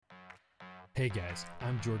Hey guys,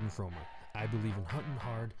 I'm Jordan Fromer. I believe in hunting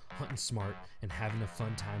hard, hunting smart, and having a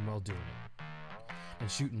fun time while doing it.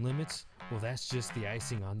 And shooting limits, well, that's just the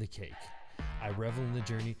icing on the cake. I revel in the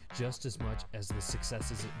journey just as much as the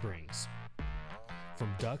successes it brings.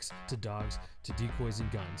 From ducks to dogs to decoys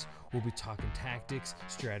and guns, we'll be talking tactics,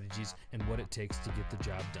 strategies, and what it takes to get the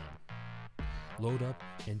job done. Load up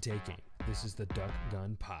and take aim. This is the Duck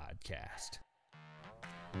Gun Podcast.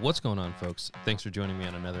 What's going on, folks? Thanks for joining me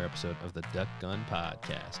on another episode of the Duck Gun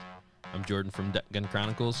Podcast. I'm Jordan from Duck Gun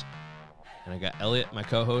Chronicles, and I got Elliot, my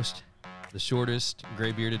co-host, the shortest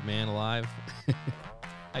gray-bearded man alive.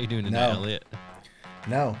 How you doing tonight, Elliot?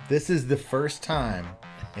 No, this is the first time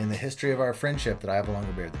in the history of our friendship that I have a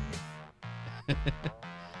longer beard than you.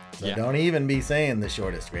 So Yeah. Don't even be saying the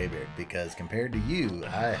shortest gray beard, because compared to you,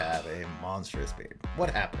 I have a monstrous beard. What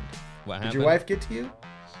happened? What Did happened? your wife get to you?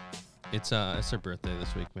 It's her birthday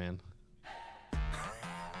this week, man.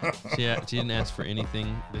 She didn't ask for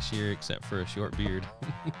anything this year except for a short beard.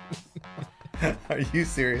 Are you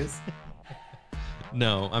serious?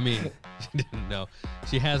 No, I mean, she didn't know.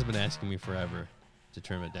 She has been asking me forever to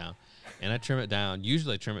trim it down. And I trim it down.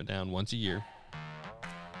 Usually I trim it down once a year.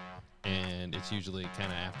 And it's usually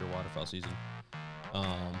kind of after waterfowl season.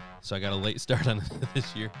 So I got a late start on it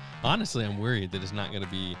this year. Honestly, I'm worried that it's not going to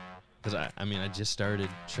be... Because, I just started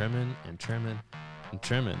trimming.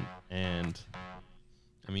 And,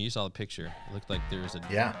 I mean, you saw the picture. It looked like there was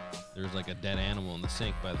like a dead animal in the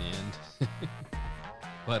sink by the end.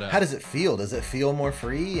 But How does it feel? Does it feel more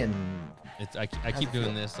free? And I keep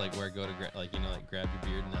doing this, like, where I go to, grab your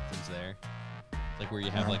beard and nothing's there. Like, where you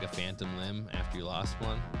have, like, a phantom limb after you lost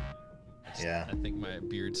one. I think my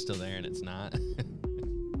beard's still there, and it's not.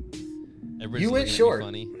 You went short.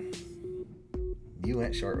 Funny. You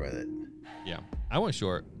went short with it. Yeah, I went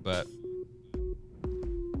short, but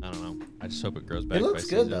I don't know. I just hope it grows back. It looks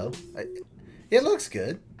good, though. It looks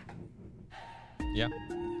good. Yeah,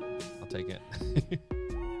 I'll take it.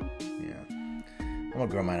 Yeah. I'm going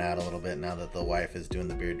to grow mine out a little bit now that the wife is doing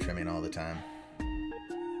the beard trimming all the time.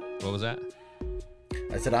 What was that?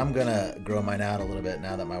 I said I'm going to grow mine out a little bit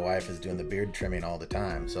now that my wife is doing the beard trimming all the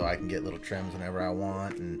time, so I can get little trims whenever I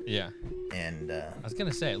want. And I was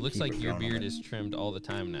going to say, it looks like your beard is trimmed all the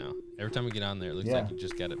time now. Every time we get on there, it looks like you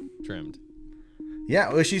just got it trimmed.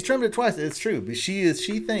 Yeah, well, she's trimmed it twice. It's true, but she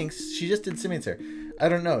thinks she just did Simeon's hair. I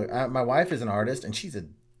don't know. My wife is an artist, and she's a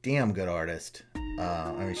damn good artist.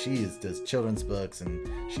 She does children's books, and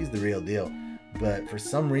she's the real deal. But for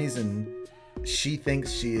some reason, she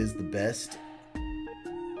thinks she is the best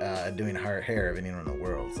doing her hair of anyone in the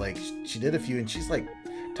world. It's like she did a few, and she's like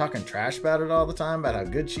talking trash about it all the time, about how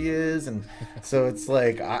good she is, and so it's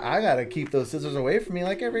like I gotta keep those scissors away from me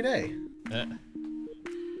like every day.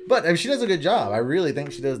 But she does a good job. I really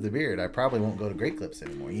think she does the beard. I probably won't go to Great Clips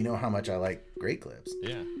anymore. You know how much I like Great Clips.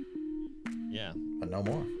 Yeah. But no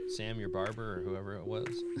more. Sam, your barber, or whoever it was.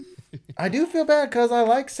 I do feel bad because I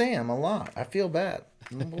like Sam a lot. I feel bad.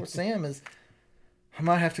 Poor Sam is... I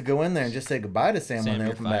might have to go in there and just say goodbye to Sam when they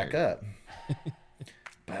open back up.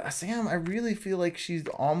 But Sam, I really feel like she's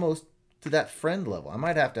almost to that friend level. I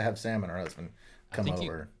might have to have Sam and her husband come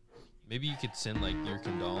over. Maybe you could send like your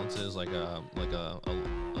condolences, like a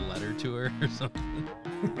letter to her or something.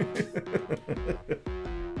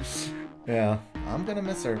 Yeah, I'm gonna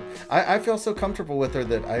miss her. I feel so comfortable with her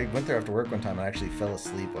that I went there after work one time and actually fell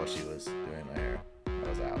asleep while she was doing my hair. I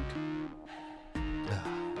was out.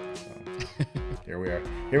 Here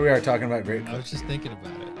we are talking about Great Clips. I was just thinking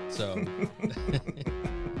about it. So,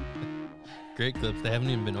 Great Clips, they haven't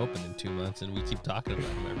even been open in 2 months, and we keep talking about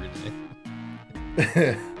them every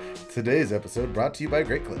day. Today's episode brought to you by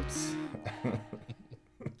Great Clips.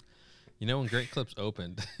 You know, when Great Clips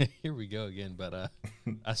opened, here we go again, but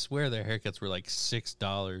I swear their haircuts were like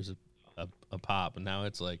 $6 a pop, and now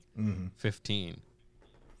it's like $15.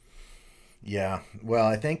 Yeah, well,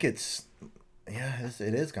 I think it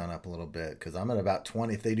has gone up a little bit because I'm at about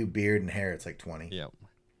 20. If they do beard and hair, it's like 20. Yep.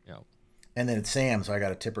 And then it's Sam, so I got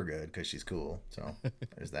to tip her good because she's cool. So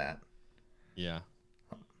there's that. Yeah.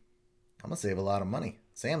 I'm gonna save a lot of money.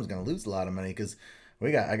 Sam's gonna lose a lot of money because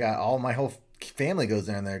I got all my whole family goes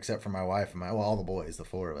in there except for my wife and all the boys, the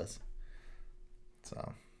 4 of us.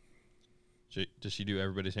 So. Does she do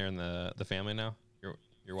everybody's hair in the family now?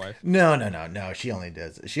 Your wife? No. She only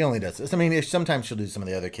does this. I mean, sometimes she'll do some of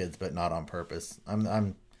the other kids, but not on purpose. I'm the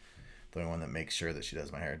only one that makes sure that she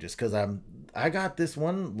does my hair, just because I got this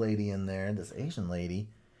one lady in there, this Asian lady,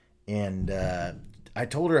 and I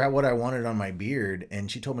told her what I wanted on my beard,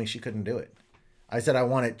 and she told me she couldn't do it. I said I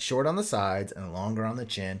want it short on the sides and longer on the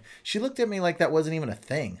chin. She looked at me like that wasn't even a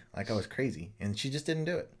thing, like I was crazy, and she just didn't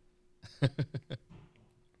do it.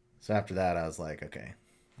 So after that, I was like, okay,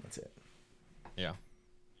 that's it. Yeah.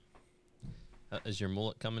 Is your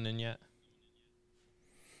mullet coming in yet?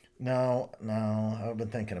 No, I've been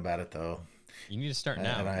thinking about it though, You need to start and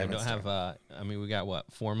now. I We haven't don't have. started. I mean, we got what,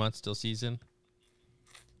 4 months till season.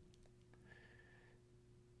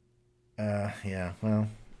 Yeah, well.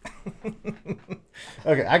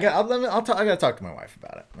 Okay, I got. I'll talk. I got to talk to my wife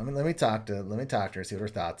about it. Let me talk to her. See what her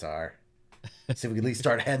thoughts are. See if we can at least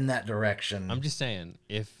start heading that direction. I'm just saying,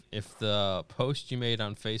 if the post you made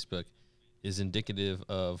on Facebook is indicative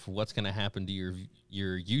of what's going to happen to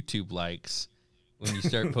your YouTube likes when you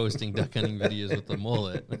start posting duck hunting videos with the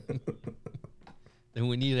mullet, then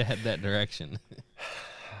we need to head that direction.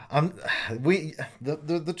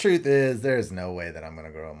 The truth is there's no way that I'm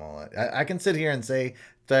gonna grow a mullet. I can sit here and say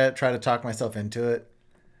that, try to talk myself into it,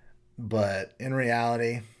 but in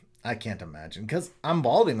reality, I can't imagine because I'm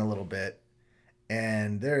balding a little bit,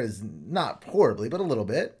 and there is not horribly, but a little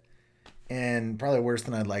bit, and probably worse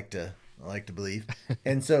than I'd like to believe.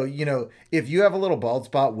 And so if you have a little bald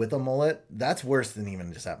spot with a mullet, that's worse than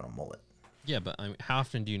even just having a mullet. Yeah, but I mean, how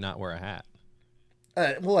often do you not wear a hat?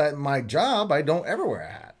 Well, at my job, I don't ever wear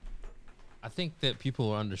a hat. I think that people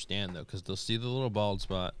will understand though, because they'll see the little bald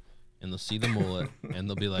spot and they'll see the mullet and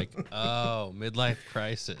they'll be like, "Oh, midlife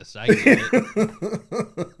crisis, I get it."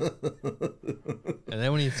 And they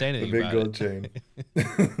won't even say anything Big about gold it. chain.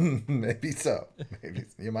 Maybe so. Maybe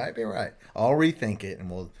you might be right. I'll rethink it, and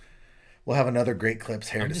we'll have another great clips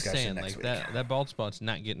hair I'm just discussion saying, next like week. that bald spot's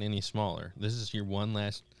not getting any smaller. This is your one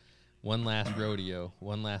last rodeo,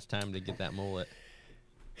 one last time to get that mullet.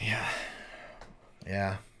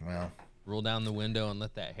 Yeah. Well, Roll down the window and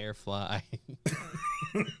let that hair fly.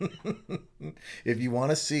 if you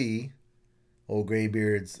want to see old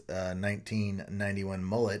Graybeard's 1991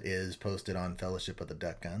 mullet is posted on Fellowship of the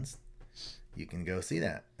Duck Guns, you can go see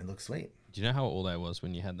that. It looks sweet. Do you know how old I was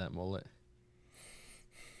when you had that mullet?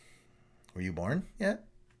 Were you born yet?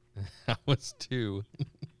 I was 2.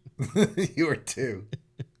 You were 2.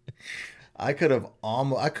 I could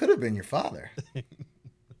have been your father.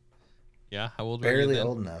 Yeah, how old were you Barely then?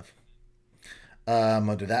 old enough.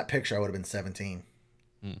 Under that picture, I would have been 17.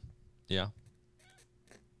 Yeah.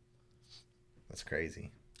 That's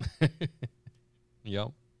crazy. Yep.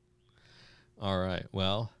 All right.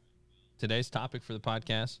 Well, today's topic for the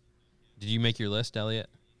podcast. Did you make your list, Elliot?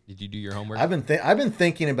 Did you do your homework? I've been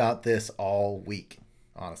thinking about this all week,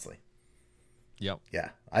 honestly. Yep. Yeah,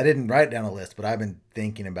 I didn't write down a list, but I've been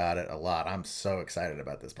thinking about it a lot. I'm so excited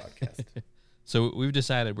about this podcast. So we've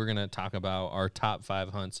decided we're going to talk about our top 5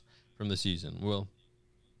 hunts from the season. Well,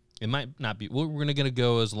 it might not be. We're going to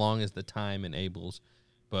go as long as the time enables,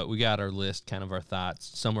 but we got our list, kind of our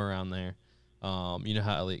thoughts, somewhere around there. You know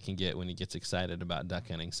how Elliot can get when he gets excited about duck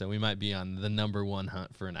hunting. So we might be on the number 1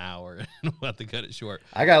 hunt for an hour, and we'll have to cut it short.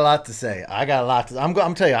 I got a lot to say. I'm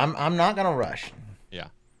telling you, I'm not gonna rush. Yeah.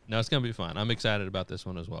 No, it's going to be fun. I'm excited about this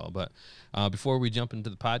one as well. But before we jump into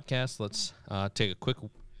the podcast, let's take a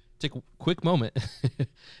quick moment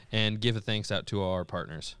and give a thanks out to our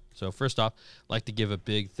partners. So first off, I'd like to give a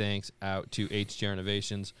big thanks out to HTR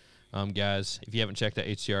Innovations. Guys, if you haven't checked out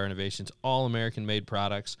HTR Innovations, all American-made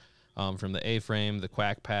products from the A-frame, the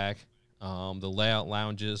Quack Pack, the layout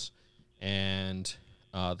lounges, and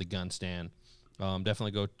the gun stand.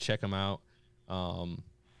 Definitely go check them out.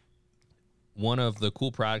 One of the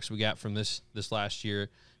cool products we got from this last year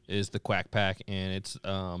is the Quack Pack, and it's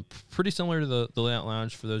pretty similar to the layout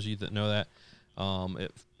lounge for those of you that know that.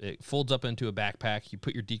 It folds up into a backpack. You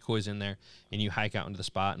put your decoys in there, and you hike out into the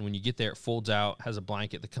spot. And when you get there, it folds out, has a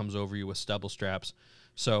blanket that comes over you with stubble straps.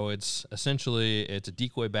 So it's essentially a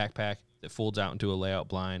decoy backpack that folds out into a layout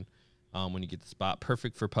blind when you get to the spot.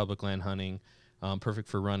 Perfect for public land hunting, perfect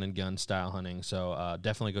for run and gun style hunting. So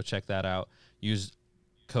definitely go check that out. Use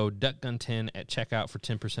code DuckGun10 at checkout for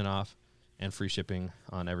 10% off and free shipping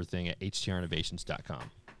on everything at htrinnovations.com.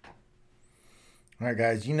 All right,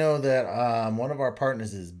 guys. You know that one of our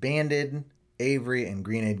partners is Banded, Avery, and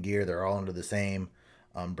Greenhead Gear. They're all under the same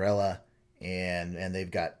umbrella, and they've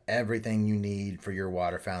got everything you need for your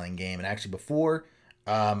waterfowling game. And actually, before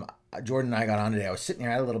Jordan and I got on today, I was sitting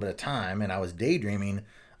here, I had a little bit of time, and I was daydreaming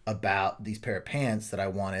about these pair of pants that I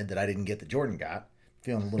wanted that I didn't get that Jordan got.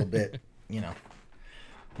 Feeling a little bit, a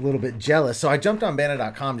little bit jealous. So I jumped on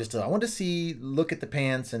bandit.com I wanted to look at the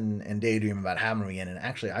pants and daydream about having them again. And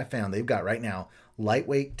actually, I found they've got right now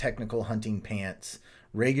lightweight technical hunting pants,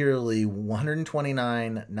 regularly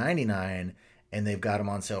 $129.99, and they've got them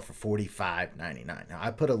on sale for $45.99. Now,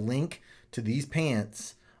 I put a link to these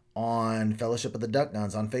pants on Fellowship of the Duck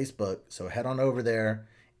Guns on Facebook, so head on over there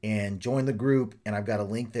and join the group, and I've got a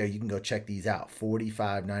link there. You can go check these out.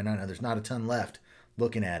 $45.99. Now, there's not a ton left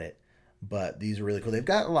looking at it. But these are really cool. They've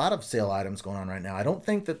got a lot of sale items going on right now. I don't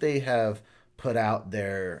think that they have put out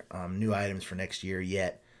their new items for next year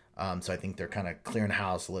yet. So I think they're kind of clearing the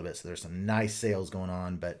house a little bit. So there's some nice sales going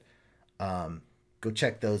on. But go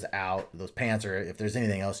check those out. Those pants, or if there's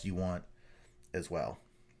anything else you want as well.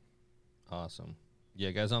 Awesome.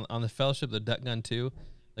 Yeah, guys, on the Fellowship of the Duck Gun too,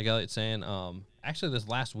 like Elliot's saying, actually this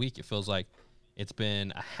last week it feels like it's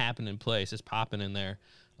been a happening place. It's popping in there.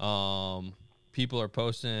 People are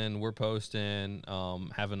posting, we're posting,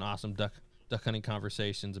 having awesome duck hunting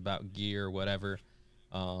conversations about gear or whatever.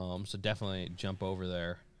 So definitely jump over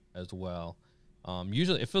there as well.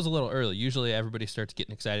 Usually it feels a little early. Usually everybody starts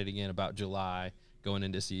getting excited again about July going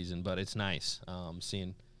into season, but it's nice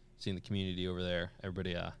seeing the community over there.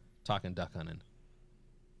 Everybody talking duck hunting.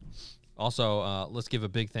 Also, let's give a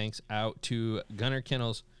big thanks out to Gunner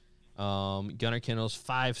Kennels. Gunner Kennels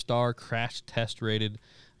 5-star crash test rated.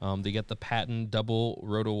 They get the patent double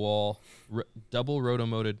rotomoted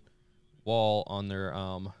wall on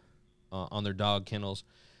their dog kennels,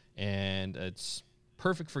 and it's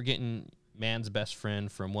perfect for getting man's best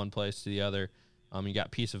friend from one place to the other. You got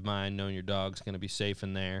peace of mind knowing your dog's going to be safe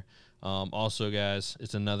in there. Also, guys,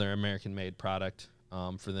 it's another American-made product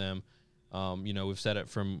for them. We've said it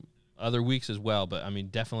from other weeks as well, but I mean,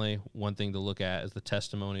 definitely one thing to look at is the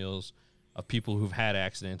testimonials of people who've had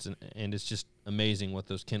accidents, and it's just amazing what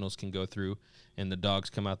those kennels can go through, and the dogs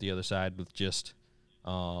come out the other side with just,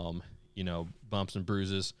 bumps and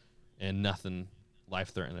bruises and nothing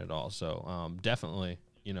life-threatening at all. So definitely,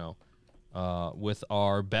 with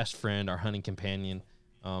our best friend, our hunting companion,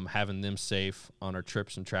 having them safe on our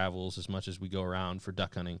trips and travels as much as we go around for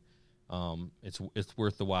duck hunting, it's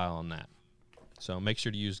worth the while on that. So make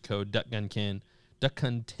sure to use code DuckGun10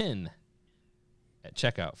 at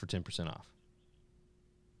checkout for 10% off.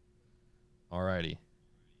 Alrighty.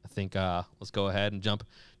 I think let's go ahead and jump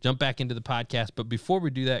back into the podcast. But before we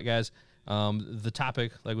do that, guys, the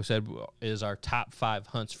topic, like we said, is our top 5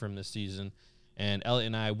 hunts from this season. And Elliot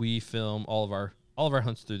and I, we film all of our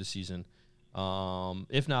hunts through the season.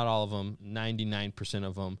 If not all of them, 99%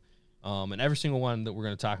 of them. And every single one that we're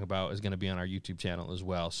going to talk about is going to be on our YouTube channel as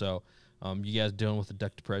well. So you guys dealing with the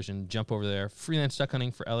duck depression, jump over there. Freelance Duck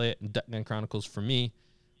Hunting for Elliot and Duck Gun Chronicles for me.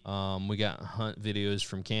 We got hunt videos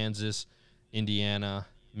from Kansas, Indiana,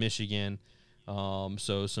 Michigan.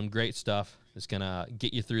 So some great stuff that's going to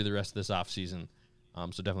get you through the rest of this off season.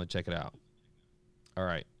 So definitely check it out. All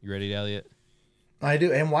right. You ready, Elliot? I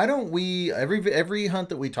do. And why don't we, every hunt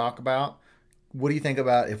that we talk about, what do you think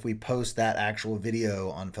about if we post that actual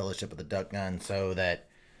video on Fellowship of the Duck Gun so that,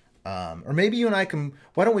 or maybe you and I can,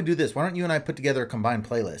 why don't we do this? Why don't you and I put together a combined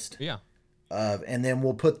playlist? Yeah. And then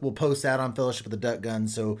we'll post that on Fellowship of the Duck Gun.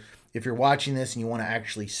 So if you're watching this and you want to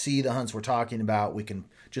actually see the hunts we're talking about, we can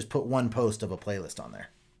just put one post of a playlist on there.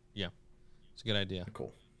 Yeah. It's a good idea.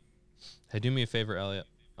 Cool. Hey, do me a favor, Elliot.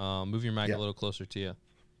 Move your mic a little closer to you.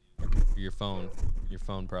 Your phone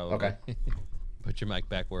probably. Okay. Put your mic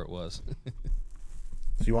back where it was.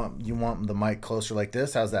 So you want the mic closer like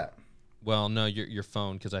this? How's that? Well, no, your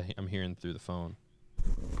phone, because I'm hearing through the phone.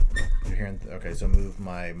 You're hearing. Okay, so move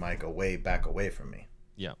my mic back away from me.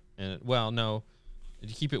 Yeah, and no,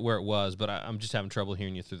 you keep it where it was, but I'm just having trouble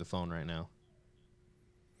hearing you through the phone right now.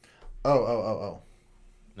 Oh.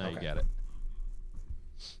 Now Okay. You got it.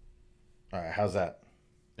 All right, how's that?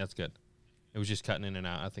 That's good. It was just cutting in and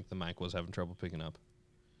out. I think the mic was having trouble picking up.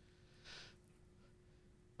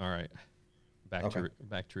 All right, back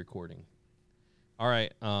to recording. All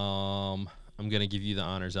right, I'm gonna give you the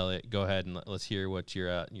honors, Elliot. Go ahead and let's hear what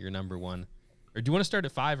your number one. Or do you want to start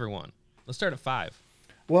at 5 or 1? Let's start at 5.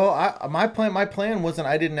 Well, my plan wasn't.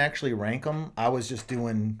 I didn't actually rank them. I was just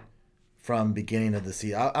doing from beginning of the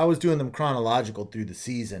season. I was doing them chronological through the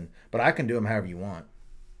season, but I can do them however you want.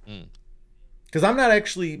 Because I'm not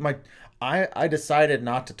actually I decided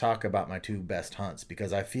not to talk about my 2 best hunts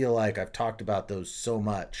because I feel like I've talked about those so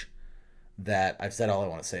much that I've said all I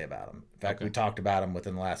want to say about them. In fact, we talked about them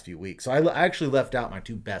within the last few weeks. So I actually left out my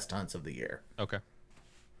 2 best hunts of the year. Okay.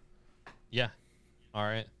 Yeah. All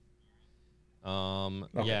right.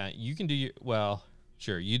 Yeah, you can do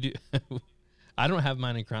sure, you do. I don't have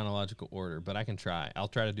mine in chronological order, but I can try. I'll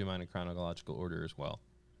try to do mine in chronological order as well.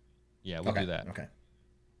 Yeah, we'll do that. Okay.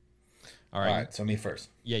 All right. So me first.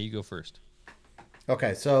 Yeah, you go first.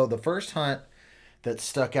 Okay, so the first hunt that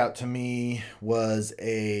stuck out to me was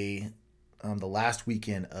the last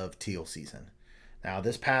weekend of teal season. Now,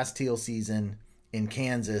 this past teal season in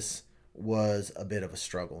Kansas was a bit of a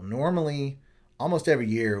struggle. Normally, almost every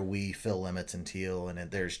year we fill limits in teal, and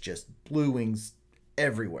there's just blue wings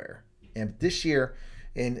everywhere. And this year,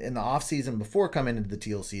 in the off season before coming into the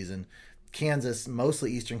teal season, Kansas,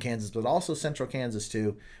 mostly eastern Kansas, but also central Kansas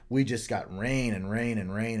too, we just got rain and rain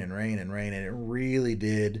and rain and rain and rain, and it really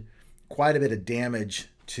did quite a bit of damage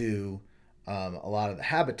to a lot of the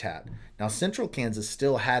habitat. Now, central Kansas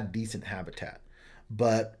still had decent habitat,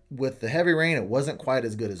 but with the heavy rain, it wasn't quite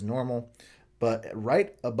as good as normal. But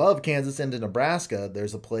right above Kansas into Nebraska,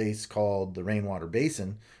 there's a place called the Rainwater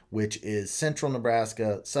Basin, which is central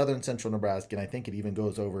Nebraska, southern central Nebraska, and I think it even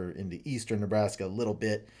goes over into eastern Nebraska a little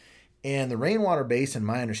bit. And the Rainwater Basin,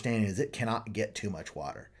 my understanding is it cannot get too much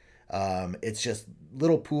water. It's just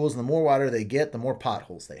little pools, and the more water they get, the more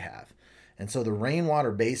potholes they have. And so the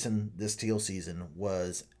Rainwater Basin this teal season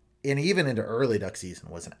was, and even into early duck season,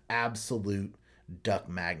 was an absolute duck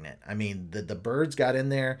magnet. I mean, the birds got in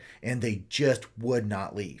there and they just would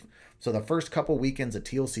not leave. So the first couple weekends of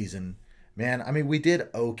teal season, man, I mean, we did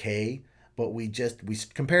okay, but we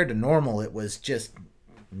compared to normal, it was just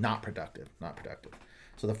not productive.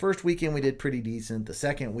 So the first weekend we did pretty decent. The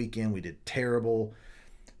second weekend we did terrible.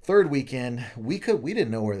 Third weekend we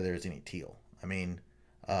didn't know whether there was any teal. I mean,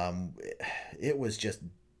 it was just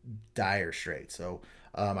dire straits. So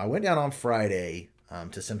I went down on Friday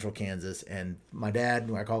to central Kansas, and my dad,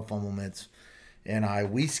 who I call Fumblements, and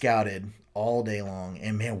we scouted all day long,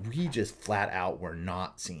 and man, we just flat out were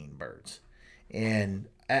not seeing birds. And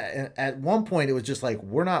at one point it was just like,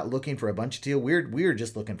 we're not looking for a bunch of teal. We're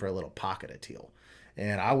just looking for a little pocket of teal.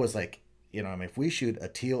 And I was like, I mean, if we shoot a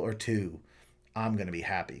teal or two, I'm going to be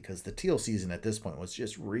happy, because the teal season at this point was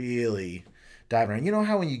just really diving around. You know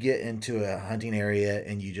how when you get into a hunting area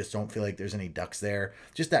and you just don't feel like there's any ducks there,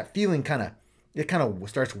 just that feeling kind of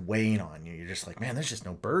starts weighing on you. You're just like, man, there's just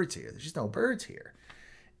no birds here. There's just no birds here.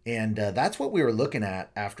 And that's what we were looking at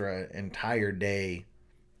after an entire day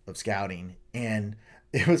of scouting. And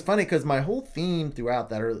it was funny because my whole theme throughout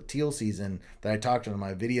that early teal season that I talked about in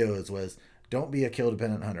my videos was, don't be a kill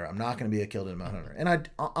dependent hunter. I'm not going to be a kill dependent hunter. And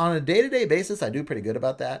on a day-to-day basis, I do pretty good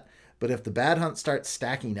about that. But if the bad hunt starts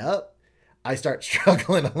stacking up, I start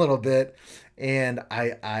struggling a little bit. And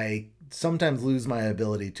I sometimes lose my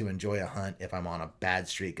ability to enjoy a hunt if I'm on a bad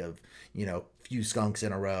streak of, few skunks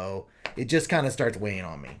in a row. It just kind of starts weighing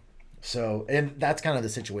on me. So, and that's kind of the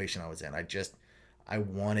situation I was in. I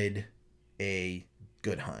wanted a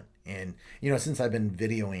good hunt. And, since I've been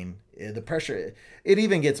videoing, the pressure, it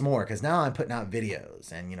even gets more, because now I'm putting out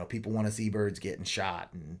videos and, people want to see birds getting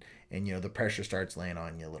shot, and the pressure starts laying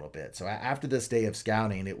on you a little bit. So after this day of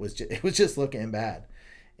scouting, it was just looking bad.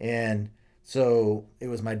 And so it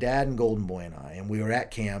was my dad and Golden Boy and I, and we were at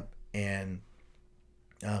camp, and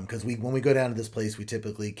because when we go down to this place, we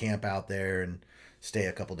typically camp out there and stay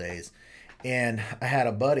a couple days. And I had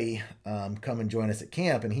a buddy come and join us at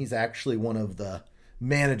camp, and he's actually one of the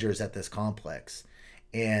managers at this complex.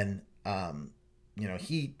 And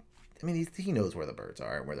he knows where the birds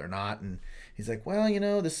are and where they're not. And he's like,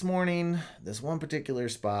 well, this morning, this one particular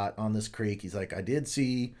spot on this creek, he's like, I did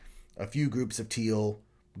see a few groups of teal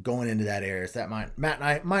going into that area. So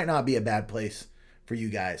that might not be a bad place for you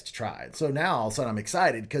guys to try. And so now all of a sudden I'm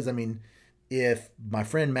excited, because if my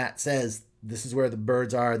friend Matt says this is where the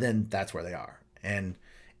birds are, then that's where they are. And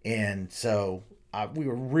so we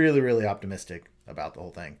were really, really optimistic about the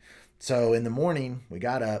whole thing. So in the morning we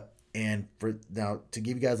got up, and now to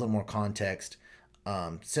give you guys a little more context,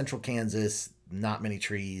 central Kansas, not many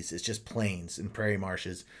trees. It's just plains and prairie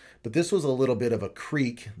marshes. But this was a little bit of a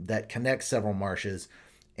creek that connects several marshes.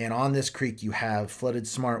 And on this creek, you have flooded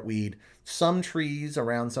smartweed, some trees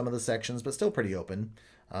around some of the sections, but still pretty open.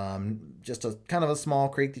 Just a kind of a small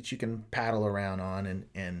creek that you can paddle around on.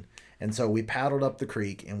 And so we paddled up the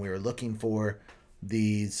creek, and we were looking for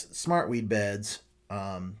these smartweed beds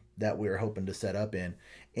that we were hoping to set up in.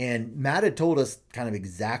 And Matt had told us kind of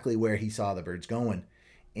exactly where he saw the birds going.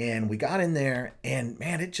 And we got in there, and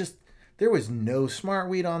man, there was no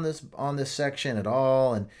smartweed on this section at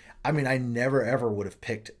all. And I mean, I never ever would have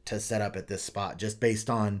picked to set up at this spot just based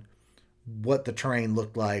on what the terrain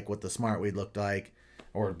looked like, what the smartweed looked like,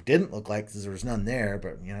 or didn't look like, because there was none there.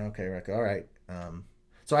 But okay, Rick, all right.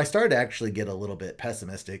 So I started to actually get a little bit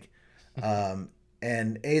pessimistic.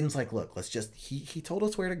 And Aiden's like, look, he told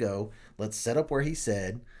us where to go. Let's set up where he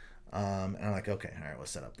said. And I'm like, okay, all right,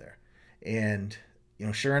 let's set up there. And,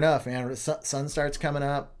 sure enough, man, the sun starts coming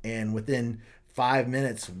up, and within 5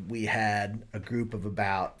 minutes, we had a group of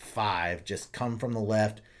about 5 just come from the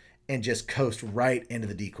left and just coast right into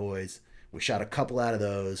the decoys. We shot a couple out of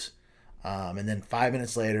those. And then 5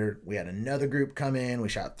 minutes later, we had another group come in. We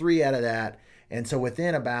shot 3 out of that. And so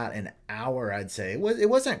within about an hour, I'd say, it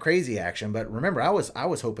wasn't crazy action, but remember, I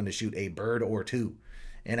was hoping to shoot a bird or 2.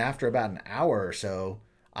 And after about an hour or so,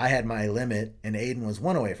 I had my limit, and Aiden was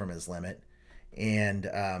 1 away from his limit. And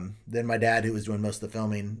then my dad, who was doing most of the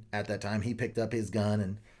filming at that time, he picked up his gun,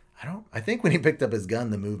 and I think when he picked up his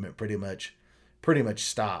gun, the movement pretty much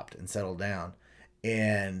stopped and settled down.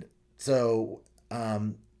 And so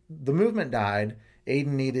the movement died. Aiden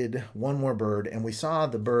needed one more bird, and we saw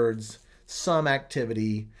the birds, some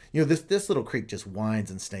activity. You know, this little creek just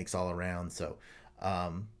winds and snakes all around. So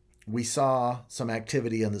we saw some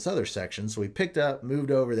activity on this other section. So we picked up,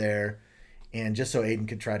 moved over there, and just so Aiden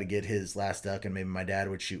could try to get his last duck, and maybe my dad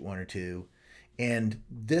would shoot one or two. And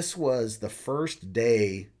this was the first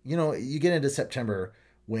day. You know, you get into September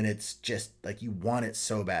when it's just like you want it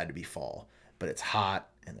so bad to be fall, but it's hot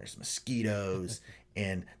and there's mosquitoes.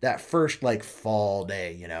 And that first like fall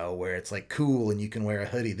day, you know, where it's like cool and you can wear a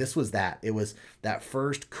hoodie. This was that. It was that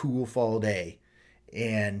first cool fall day.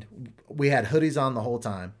 And we had hoodies on the whole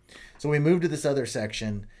time. So we moved to this other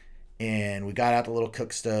section, and we got out the little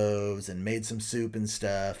cook stoves and made some soup and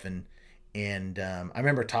stuff. And I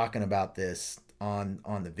remember talking about this on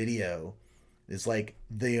the video. It's like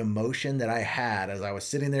the emotion that I had as I was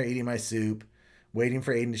sitting there eating my soup, waiting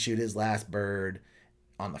for Aiden to shoot his last bird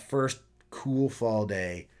on the first cool fall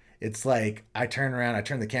day. It's like I turned around, I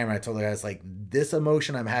turned the camera, I told the guys, like, this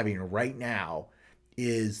emotion I'm having right now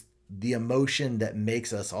is the emotion that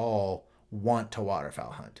makes us all want to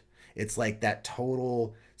waterfowl hunt. It's like that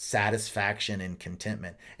total satisfaction and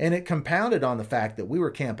contentment. And it compounded on the fact that we were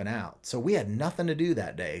camping out. So we had nothing to do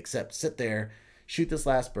that day except sit there, shoot this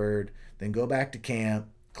last bird, then go back to camp,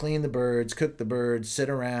 clean the birds, cook the birds, sit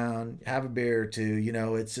around, have a beer or two. You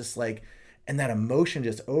know, it's just like, and that emotion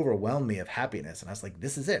just overwhelmed me of happiness. And I was like,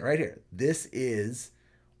 this is it right here. This is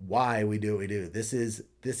why we do what we do. This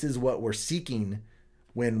is what we're seeking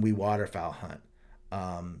when we waterfowl hunt.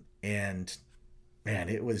 And man,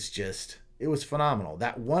 it was phenomenal.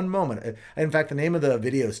 That one moment. In fact, the name of the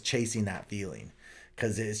video is Chasing That Feeling,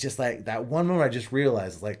 because it's just like that one moment I just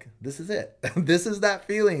realized, like, this is it. This is that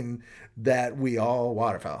feeling that we all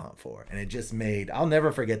waterfowl hunt for. And it just I'll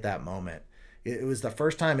never forget that moment. It was the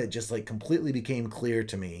first time it just like completely became clear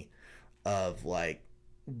to me of like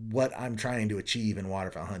what I'm trying to achieve in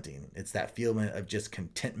waterfowl hunting. It's that feeling of just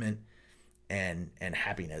contentment and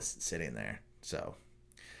happiness sitting there. So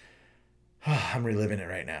I'm reliving it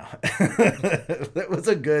right now. That was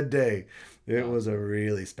a good day. It was a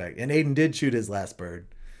really and Aiden did shoot his last bird,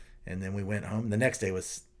 and then we went home. The next day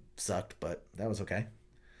was sucked, but that was okay.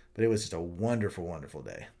 But it was just a wonderful, wonderful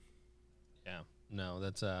day. Yeah. No,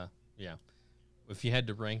 that's yeah. If you had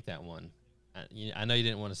to rank that one, I know you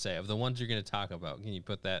didn't want to say of the ones you're going to talk about. Can you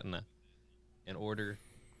put that in order?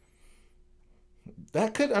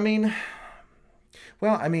 That could,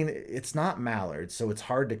 it's not mallard, so it's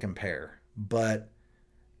hard to compare. But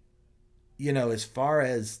you know, as far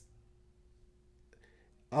as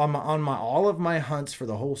on my all of my hunts for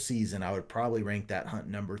the whole season, I would probably rank that hunt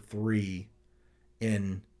number 3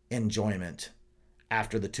 in enjoyment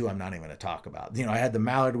after the two I'm not even going to talk about. You know, I had the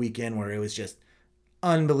mallard weekend where it was just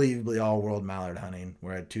unbelievably all world mallard hunting,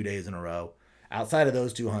 where I had 2 days in a row. Outside of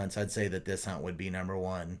those two hunts, I'd say that this hunt would be number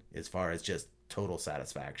 1 as far as just total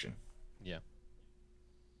satisfaction. Yeah.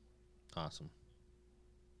 Awesome.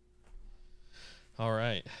 All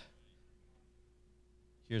right.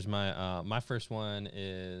 Here's my first one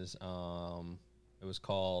is it was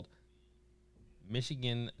called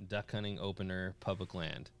Michigan Duck Hunting Opener Public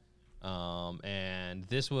Land. And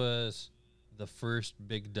this was the first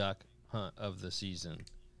big duck hunt of the season.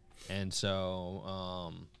 And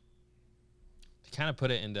so to kind of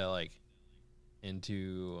put it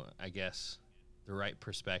into I guess the right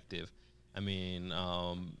perspective. I mean,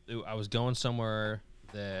 I was going somewhere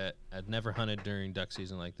that I'd never hunted during duck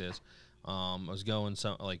season like this. I was going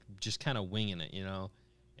just kind of winging it, you know.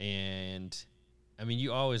 And I mean,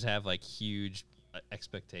 you always have like huge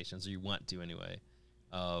expectations, or you want to anyway,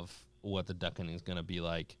 of what the duck hunting is going to be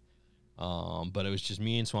like. But it was just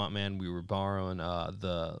me and Swamp Man. We were borrowing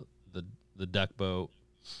the duck boat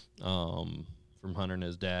from Hunter and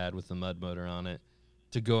his dad with the mud motor on it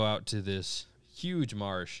to go out to this huge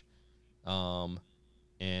marsh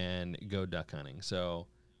and go duck hunting. So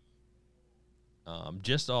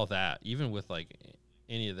just all that, even with like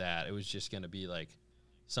any of that, it was just going to be like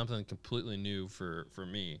something completely new for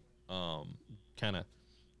me, kind of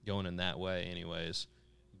going in that way anyways.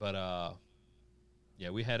 But yeah,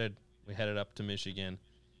 we headed up to Michigan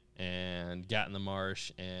and got in the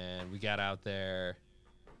marsh, and we got out there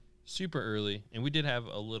super early, and we did have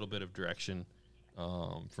a little bit of direction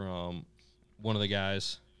from one of the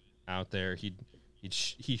guys out there. He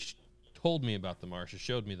told me about the marsh, he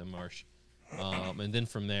showed me the marsh, and then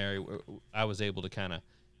from there I was able to kind of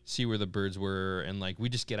see where the birds were, and like we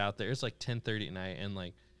just get out there. It's like 10:30 at night, and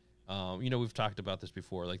like We've talked about this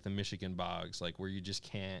before, like the Michigan bogs, like where you just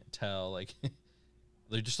can't tell, like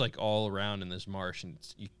they're just like all around in this marsh, and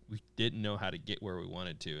we didn't know how to get where we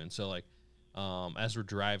wanted to. And so like, as we're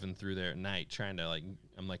driving through there at night, trying to like,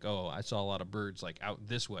 I'm like, oh, I saw a lot of birds like out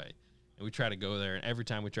this way, and we try to go there, and every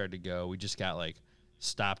time we tried to go, we just got like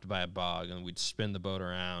stopped by a bog, and we'd spin the boat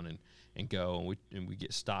around and go, and we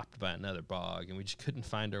get stopped by another bog, and we just couldn't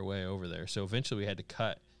find our way over there. So eventually we had to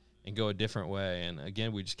cut and go a different way. And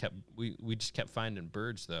again, we just kept finding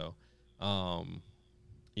birds though.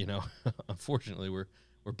 Unfortunately we're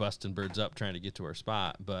busting birds up trying to get to our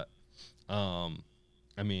spot. But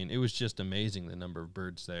it was just amazing the number of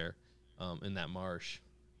birds there in that marsh.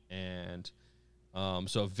 And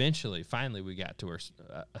so eventually, finally, we got to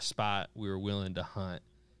a spot we were willing to hunt.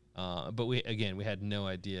 But we had no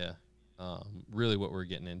idea really what we were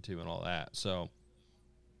getting into and all that. So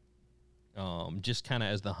just kind of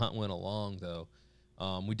as the hunt went along, though,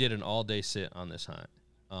 we did an all-day sit on this hunt.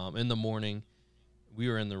 In the morning, we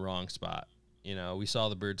were in the wrong spot. We saw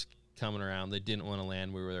the birds coming around. They didn't want to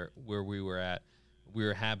land where we were at. We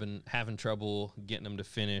were having trouble getting them to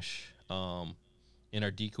finish in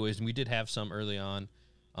our decoys, and we did have some early on,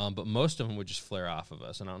 but most of them would just flare off of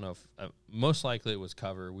us. And I don't know if most likely it was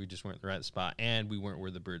cover. We just weren't in the right spot, and we weren't where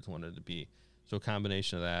the birds wanted to be. So a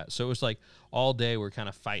combination of that. So it was like all day we're kind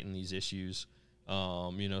of fighting these issues.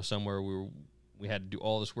 Somewhere we had to do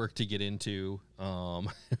all this work to get into.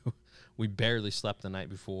 We barely slept the night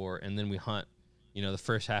before, and then we hunt, the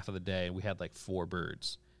first half of the day, we had like 4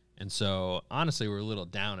 birds. And so honestly, we were a little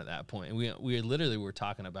down at that point. And we literally were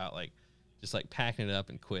talking about like just like packing it up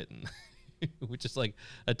and quitting, which is like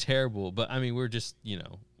a terrible, but I mean, we're just,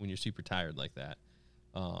 when you're super tired like that.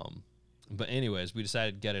 But anyways, we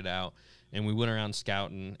decided to get it out, and we went around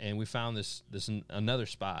scouting, and we found this another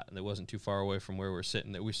spot that wasn't too far away from where we're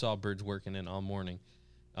sitting that we saw birds working in all morning.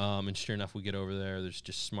 And sure enough, we get over there. There's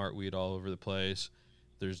just smartweed all over the place.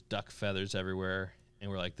 There's duck feathers everywhere, and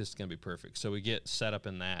we're like, this is gonna be perfect. So we get set up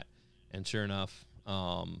in that, and sure enough,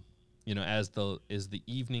 as the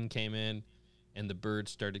evening came in, and the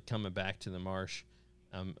birds started coming back to the marsh,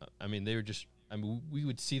 they were just. We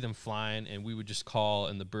would see them flying, and we would just call,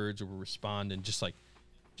 and the birds would respond, just like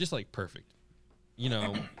perfect.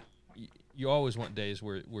 You always want days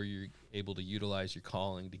where you're able to utilize your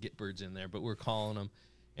calling to get birds in there, but we're calling them,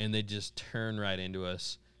 and they just turn right into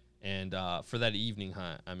us. And for that evening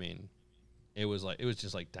hunt, it was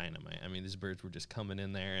just like dynamite. These birds were just coming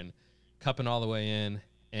in there and cupping all the way in,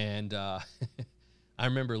 and I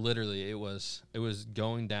remember literally it was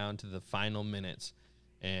going down to the final minutes.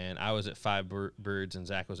 And I was at 5 birds, and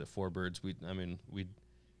Zach was at 4 birds. We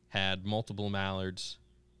had multiple mallards.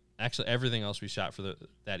 Actually, everything else we shot for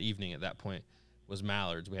that evening at that point was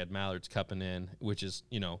mallards. We had mallards cupping in, which is,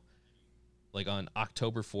 like on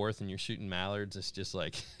October 4th, and you're shooting mallards. It's just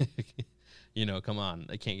like, come on,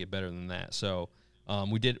 they can't get better than that. So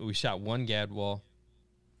we shot 1 gadwall,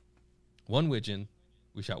 1 widgeon.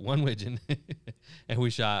 We shot 1 widgeon, and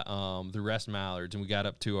we shot the rest mallards, and we got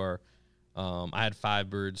up to our. I had 5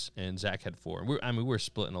 birds, and Zach had 4. We're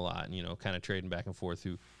splitting a lot, and kind of trading back and forth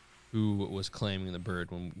who was claiming the bird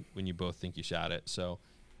when you both think you shot it. So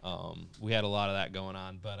we had a lot of that going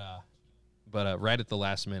on, but right at the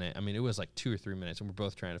last minute, it was like 2 or 3 minutes, and we're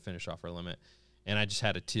both trying to finish off our limit, and I just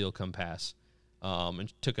had a teal come pass,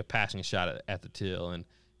 and took a passing shot at the teal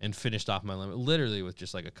and finished off my limit literally with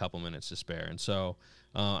just like a couple minutes to spare. And so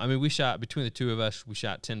we shot, between the 2 of us, we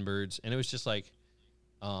shot 10 birds, and it was just like.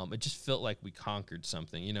 It just felt like we conquered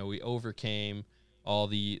something. We overcame all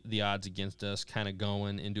the odds against us, kind of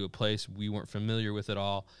going into a place we weren't familiar with at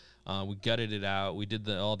all. We gutted it out. We did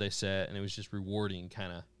the all-day set, and it was just rewarding,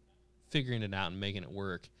 kind of figuring it out and making it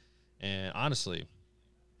work. And honestly,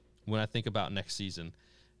 when I think about next season,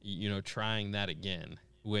 trying that again,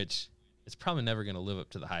 which it's probably never going to live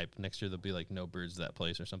up to the hype. Next year there'll be like no birds to that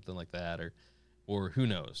place or something like that, or who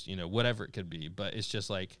knows, whatever it could be. But it's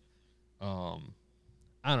just like,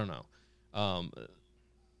 I don't know.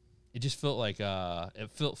 It just felt like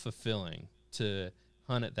it felt fulfilling to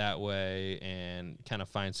hunt it that way and kind of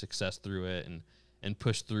find success through it and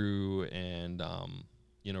push through and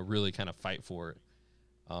really kind of fight for it.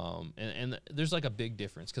 And there's like a big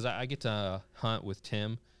difference because I get to hunt with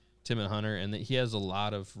Tim and Hunter, and he has a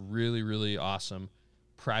lot of really, really awesome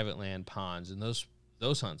private land ponds, and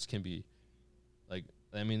those hunts can be like.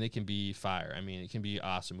 They can be fire. It can be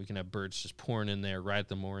awesome. We can have birds just pouring in there right at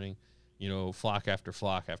the morning, flock after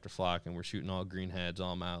flock after flock, and we're shooting all greenheads,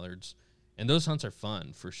 all mallards. And those hunts are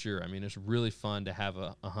fun, for sure. It's really fun to have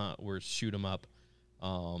a hunt where shoot them up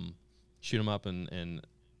and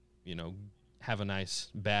have a nice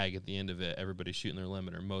bag at the end of it. Everybody's shooting their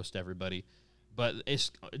limit, or most everybody. But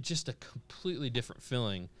it's just a completely different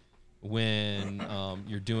feeling when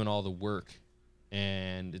you're doing all the work,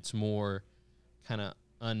 and it's more kind of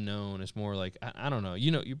unknown. It's more like, I don't know.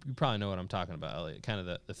 You probably know what I'm talking about, Elliot. Kind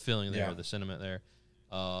of the feeling there, Yeah. the sentiment there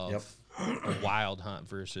Yep. of a wild hunt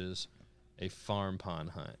versus a farm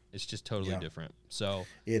pond hunt. It's just totally Yeah. different. So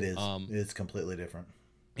It is. It's completely different.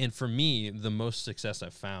 and for me, the most success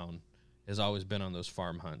I've found has always been on those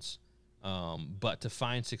farm hunts. But to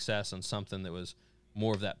find success on something that was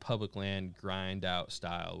more of that public land grind out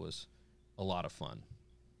style was a lot of fun.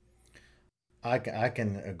 I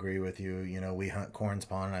can agree with you. You know, we hunt Corns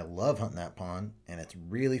Pond, and I love hunting that pond, and it's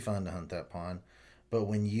really fun to hunt that pond. But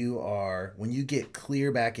when you get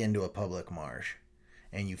clear back into a public marsh,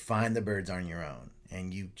 and you find the birds on your own,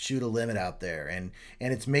 and you shoot a limit out there, and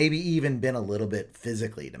it's maybe even been a little bit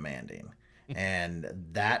physically demanding, and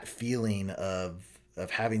that feeling of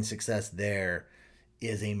having success there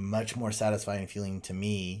is a much more satisfying feeling to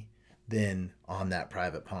me than on that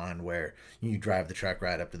private pond where you drive the truck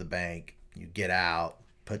right up to the bank, you get out,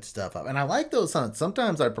 put stuff up. And I like those hunts.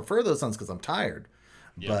 Sometimes I prefer those hunts because I'm tired.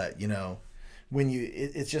 Yeah. But, you know,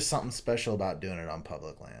 it's just something special about doing it on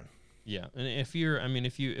public land. Yeah, and if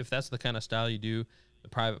that's the kind of style you do, the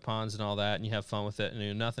private ponds and all that, and you have fun with it,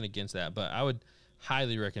 and nothing against that, but I would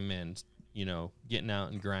highly recommend, getting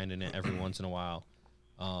out and grinding it every once in a while.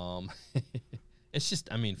 Um, it's just,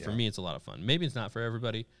 for me, it's a lot of fun. Maybe it's not for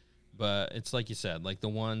everybody, but it's like you said, like the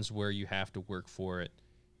ones where you have to work for it,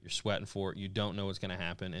 you're sweating for it, you don't know what's going to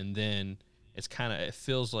happen, and then it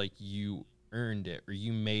feels like you earned it or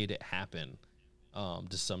you made it happen,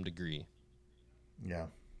 to some degree. Yeah.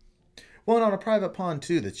 Well, and on a private pond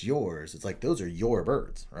too, that's yours. It's like those are your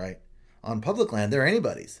birds, right? On public land, they're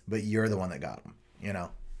anybody's, but you're the one that got them. You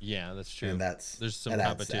know. Yeah, that's true. And There's some that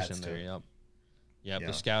competition there. to it. Yep. Yep. Yeah.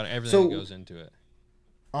 The scout, everything that So goes into it.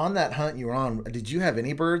 on that hunt you were on, did you have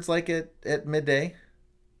any birds like at midday?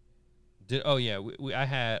 Oh yeah, I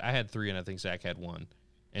had three, and I think Zach had one,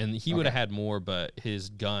 and he would have Okay. had more, but his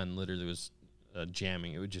gun literally was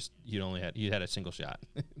jamming. It would just he had a single shot,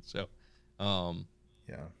 so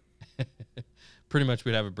Yeah. pretty much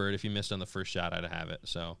we'd have a bird. If he missed on the first shot, I'd have it.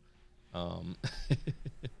 So, um,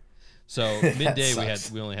 so midday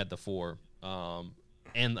sucks. we only had the four,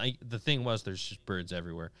 and the thing was there's just birds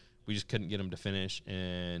everywhere. We just couldn't get them to finish,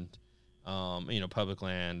 and public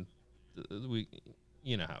land, we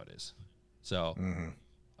you know how it is. So,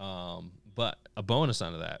 but a bonus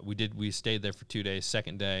onto that, we stayed there for 2 days.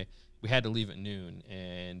 Second day, we had to leave at noon,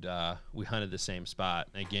 and we hunted the same spot.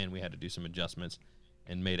 Again, we had to do some adjustments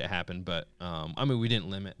and made it happen. But we didn't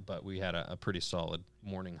limit, but we had a pretty solid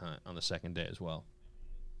morning hunt on the second day as well.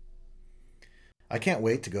 I can't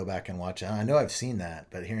wait to go back and watch it. I know I've seen that,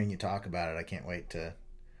 but hearing you talk about it, I can't wait to.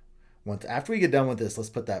 Once after we get done with this, let's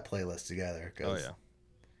put that playlist together. Oh yeah.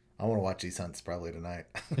 I want to watch these hunts probably tonight.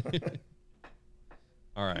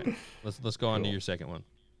 All right, let's go on to Cool. your second one.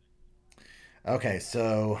 Okay,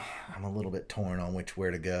 so I'm a little bit torn on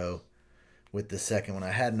where to go with the second one.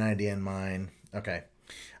 I had an idea in mind. Okay.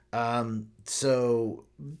 So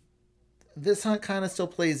this hunt kind of still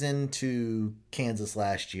plays into Kansas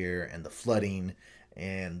last year and the flooding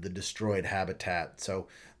and the destroyed habitat. So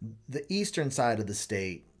the eastern side of the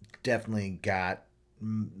state definitely got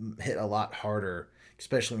hit a lot harder,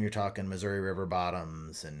 especially when you're talking Missouri River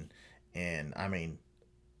bottoms and I mean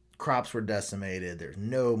crops were decimated. There's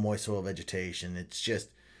no moist soil vegetation. It's just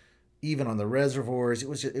even on the reservoirs, it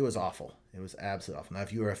was awful. It was absolutely awful. Now,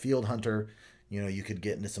 if you were a field hunter, you could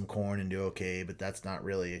get into some corn and do okay, but that's not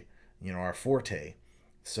really our forte.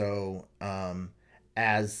 So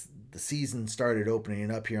as the season started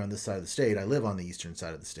opening up here on this side of the state, I live on the eastern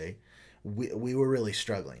side of the state. We were really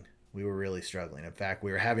struggling. We were really struggling. In fact,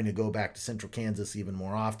 we were having to go back to central Kansas even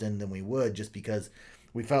more often than we would, just because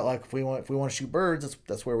we felt like if we want to shoot birds,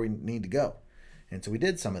 that's where we need to go. And so we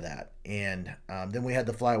did some of that. And then we had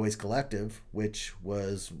the Flyways Collective, which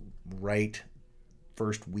was right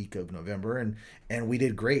first week of November. And we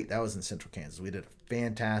did great. That was in central Kansas. We did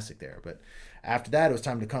fantastic there. But after that, it was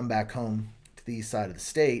time to come back home to the east side of the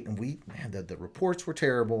state. And the reports were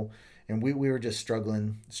terrible. And we were just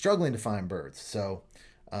struggling to find birds. So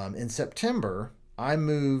in September, I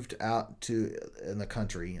moved out in the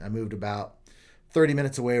country. I moved about 30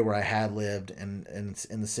 minutes away where I had lived and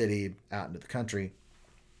in the city out into the country.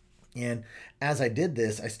 And as I did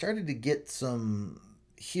this, I started to get some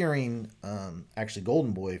hearing. Actually,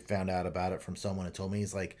 Golden Boy found out about it from someone and told me,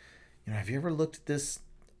 he's like, have you ever looked at this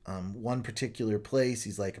one particular place?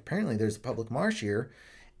 He's like, apparently there's a public marsh here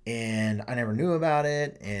and I never knew about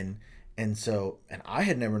it. And And I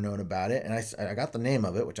had never known about it, and I got the name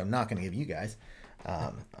of it, which I'm not going to give you guys.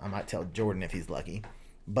 I might tell Jordan if he's lucky.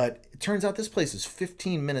 But it turns out this place is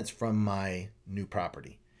 15 minutes from my new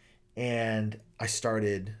property. And I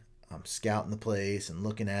started scouting the place and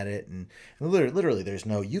looking at it. And literally, there's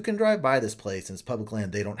no, you can drive by this place and it's public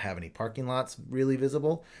land. They don't have any parking lots really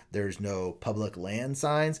visible. There's no public land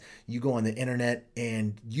signs. You go on the internet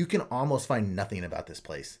and you can almost find nothing about this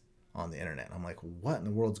place on the internet. I'm like, what in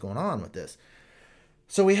the world's going on with this?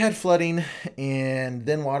 So we had flooding, and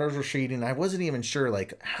then waters were sheeting. I wasn't even sure,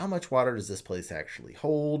 like, how much water does this place actually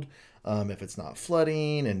hold, if it's not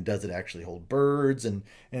flooding, and does it actually hold birds?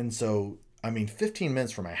 And so, I mean, 15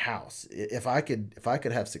 minutes from my house. If I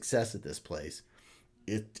could have success at this place,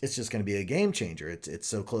 it's just going to be a game changer. It's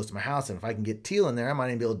so close to my house, and if I can get teal in there, I might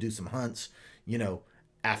even be able to do some hunts, you know,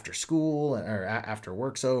 after school or after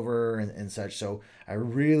work's over and such. So I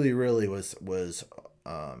really, really was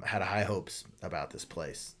had high hopes about this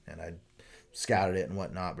place, and I scouted it and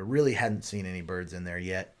whatnot, but really hadn't seen any birds in there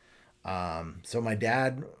yet. So my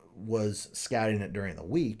dad was scouting it during the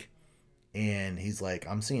week, and he's like,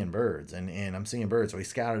 I'm seeing birds, and I'm seeing birds. So he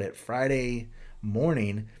scouted it Friday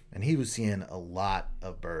morning, and he was seeing a lot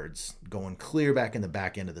of birds going clear back in the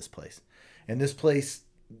back end of this place. And this place,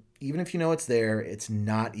 even if you know it's there, it's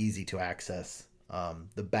not easy to access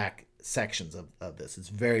the back sections of this. It's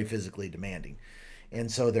very physically demanding. And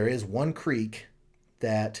so there is one creek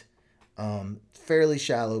that, fairly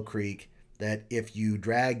shallow creek, that if you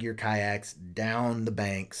drag your kayaks down the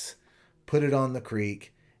banks, put it on the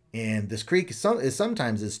creek, and this creek is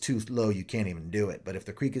sometimes is too low, you can't even do it. But if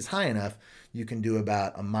the creek is high enough, you can do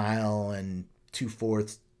about a mile and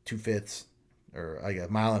 2/4, or like a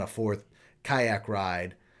mile and a fourth kayak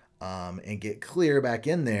ride, and get clear back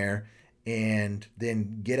in there, and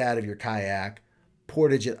then get out of your kayak,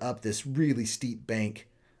 portage it up this really steep bank,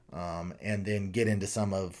 and then get into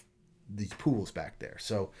some of these pools back there.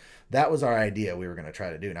 So that was our idea we were going to try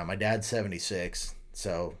to do. Now, my dad's 76,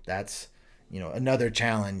 so that's, you know, another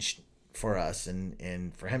challenge for us.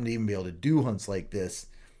 And for him to even be able to do hunts like this,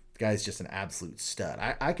 the guy's just an absolute stud.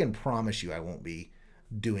 I can promise you I won't be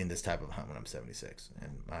doing this type of hunt when I'm 76.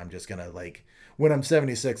 And I'm just going to, like, when I'm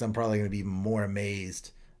 76, I'm probably going to be even more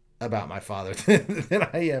amazed about my father than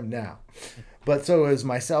I am now. But so it was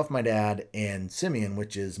myself, my dad, and Simeon,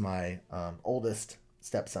 which is my oldest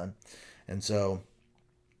stepson. And so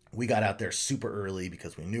we got out there super early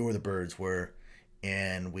because we knew where the birds were,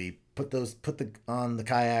 and we put on the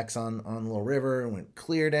kayaks on the little river and went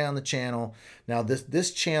clear down the channel. Now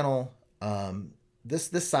this channel,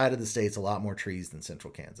 this side of the state's a lot more trees than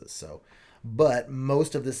central Kansas. So, but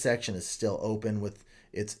most of this section is still open with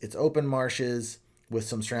it's open marshes with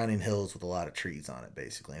some surrounding hills with a lot of trees on it,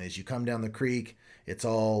 basically. And as you come down the creek, it's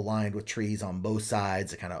all lined with trees on both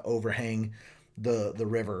sides that kind of overhang the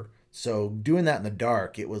river. So doing that in the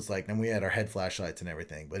dark, it was like, and we had our head flashlights and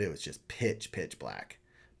everything, but it was just pitch black.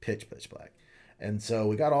 And so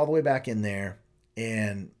we got all the way back in there,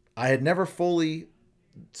 and I had never fully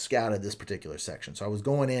scouted this particular section. So I was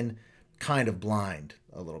going in kind of blind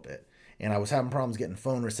a little bit. And I was having problems getting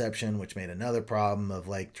phone reception, which made another problem of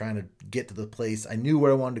like trying to get to the place. I knew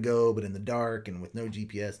where I wanted to go, but in the dark and with no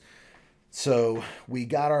GPS. So we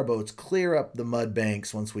got our boats clear up the mud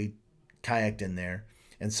banks once we kayaked in there.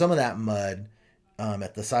 And some of that mud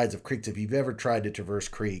at the sides of creeks, if you've ever tried to traverse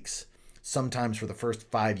creeks, sometimes for the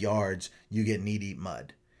first 5 yards, you get knee-deep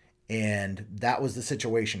mud. And that was the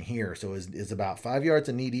situation here. So it's about 5 yards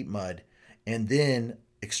of knee-deep mud. And then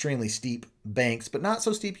extremely steep banks, but not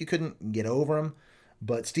so steep you couldn't get over them,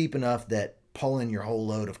 but steep enough that pulling your whole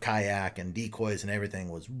load of kayak and decoys and everything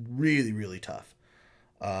was really, really tough.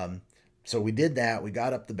 So we did that. We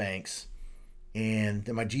got up the banks, and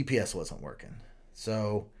then my GPS wasn't working.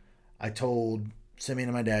 So I told Simeon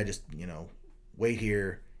and my dad, just, you know, wait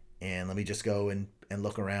here and let me just go and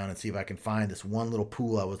look around and see if I can find this one little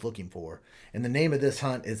pool I was looking for. And the name of this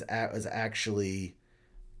hunt is actually,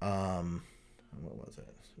 what was it?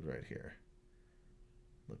 Right here.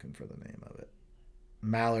 Looking for the name of it.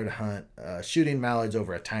 Mallard hunt, shooting mallards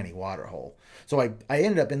over a tiny water hole. So I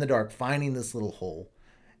ended up in the dark finding this little hole,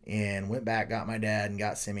 and went back, got my dad and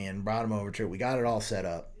got Simeon, brought him over to it. We got it all set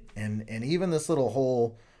up. And even this little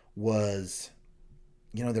hole was,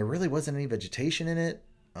 you know, there really wasn't any vegetation in it.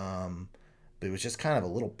 But it was just kind of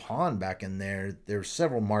a little pond back in there. There were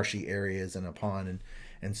several marshy areas in a pond.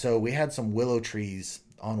 And so we had some willow trees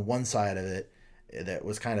on one side of it that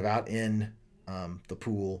was kind of out in the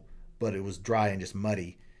pool, but it was dry and just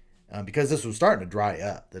muddy because this was starting to dry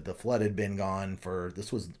up. That the flood had been gone for,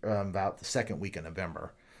 this was about the second week of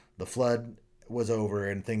November. The flood was over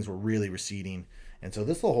and things were really receding. And so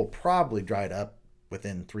this little hole probably dried up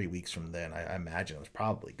within 3 weeks from then. I imagine it was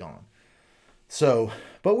probably gone. So,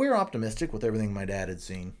 but we were optimistic with everything my dad had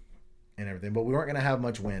seen and everything, but we weren't going to have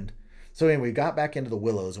much wind. So anyway, we got back into the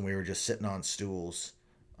willows and we were just sitting on stools.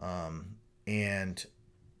 And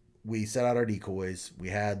we set out our decoys. We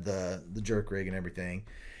had the jerk rig and everything.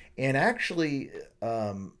 And actually,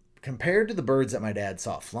 compared to the birds that my dad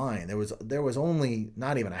saw flying, there was only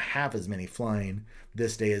not even a half as many flying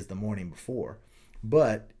this day as the morning before.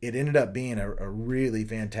 But it ended up being a really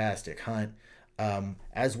fantastic hunt.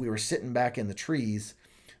 As we were sitting back in the trees,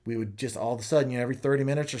 we would just all of a sudden, every 30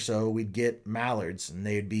 minutes or so, we'd get mallards, and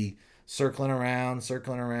they'd be circling around,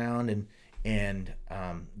 and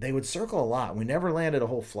they would circle a lot. We never landed a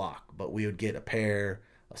whole flock, but we would get a pair,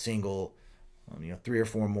 a single, 3 or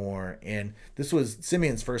 4 more. And this was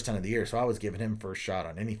Simeon's first hunt of the year, so I was giving him first shot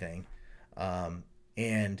on anything.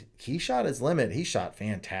 And he shot his limit. He shot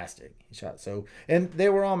fantastic. And they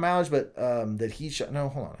were all mallards, but that he shot. No,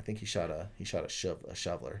 hold on. I think he shot a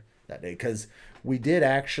shoveler that day, because we did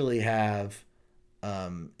actually have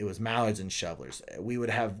it was mallards and shovelers. We would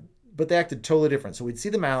have, but they acted totally different. So we'd see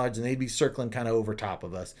the mallards and they'd be circling kind of over top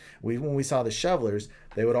of us. When we saw the shovelers,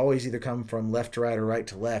 they would always either come from left to right or right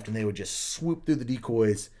to left, and they would just swoop through the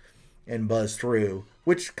decoys and buzz through,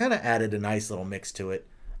 which kind of added a nice little mix to it.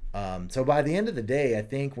 So by the end of the day, I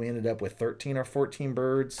think we ended up with 13 or 14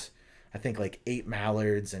 birds. I think like 8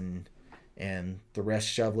 mallards and the rest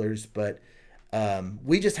shovelers. But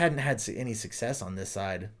we just hadn't had any success on this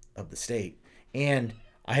side of the state. And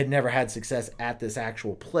I had never had success at this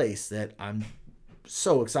actual place that I'm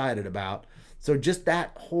so excited about. So just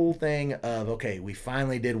that whole thing of, okay, we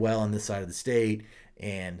finally did well on this side of the state,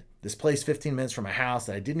 and this place 15 minutes from my house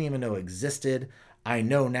that I didn't even know existed. I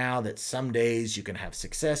know now that some days you can have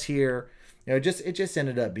success here. It just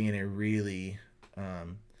ended up being a really,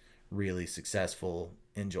 really successful,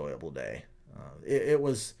 enjoyable day. It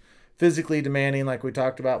was physically demanding, like we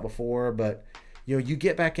talked about before, but you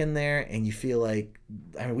get back in there and you feel like,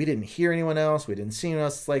 we didn't hear anyone else, we didn't see anyone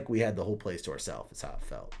else. It's like we had the whole place to ourselves. Is how it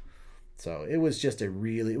felt. So it was just it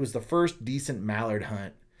was the first decent mallard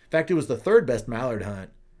hunt. In fact, it was the third best mallard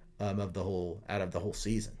hunt out of the whole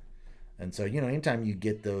season. And so, anytime you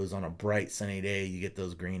get those on a bright sunny day, you get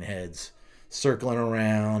those greenheads circling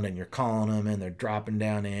around and you're calling them and they're dropping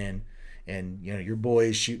down in, and, your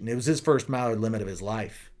boy's shooting. It was his first mallard limit of his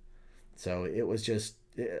life. So it was just,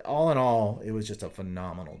 all in all, it was just a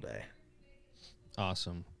phenomenal day.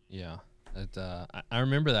 Awesome. Yeah. I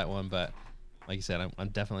remember that one, but like you said, I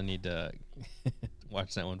definitely need to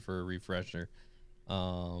watch that one for a refresher.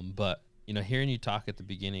 But, hearing you talk at the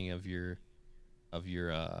beginning of your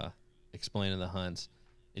explaining the hunts,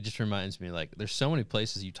 it just reminds me, like, there's so many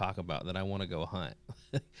places you talk about that I want to go hunt.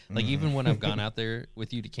 Like, even when I've gone out there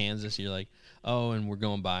with you to Kansas, you're like, oh, and we're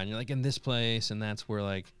going by, and you're like, in this place, and that's where,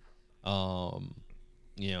 like,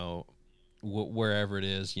 wherever it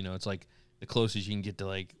is, it's like the closest you can get to,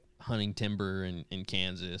 like, hunting timber in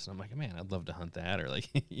Kansas. And I'm like, man, I'd love to hunt that, or like,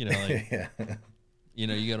 Yeah.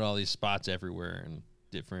 You got all these spots everywhere and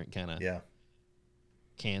different kind of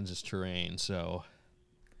Kansas terrain. So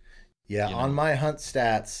yeah, on my hunt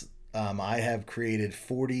stats, I have created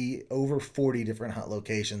over 40 different hunt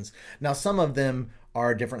locations. Now, some of them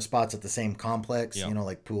are different spots at the same complex,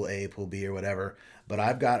 like pool A, pool B, or whatever. But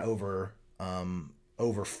I've got over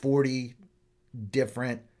 40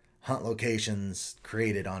 different hunt locations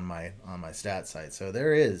created on my stat site. So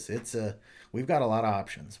we've got a lot of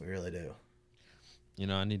options. We really do.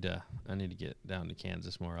 I need to get down to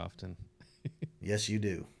Kansas more often. Yes, you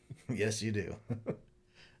do. Yes, you do.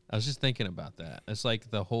 I was just thinking about that. It's like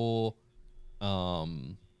the whole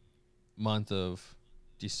month of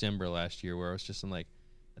December last year where I was just in like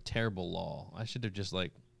a terrible lull. I should have just,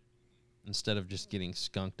 like, instead of just getting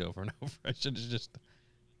skunked over and over, I should have just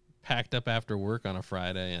packed up after work on a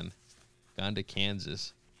Friday and gone to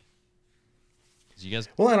Kansas. You guys,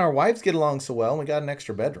 well, and our wives get along so well, and we got an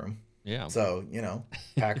extra bedroom. Yeah. So,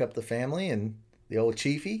 pack up the family and the old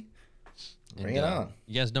chiefy. Bring it on.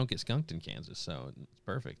 You guys don't get skunked in Kansas, so it's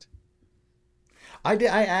perfect. I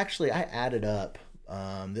added up.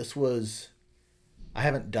 I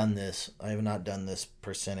haven't done this. I have not done this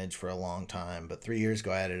percentage for a long time, but 3 years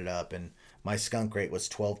ago I added it up, and my skunk rate was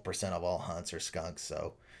 12% of all hunts are skunks.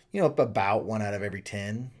 So, about 1 out of every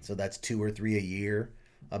 10. So that's 2 or 3 a year,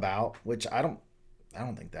 which I don't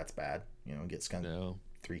think that's bad. Get skunked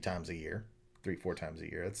 3 times a year, 3-4 times a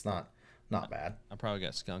year. It's not bad. I probably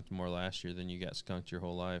got skunked more last year than you got skunked your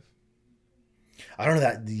whole life. I don't know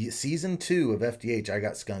that the season 2 of FDH, I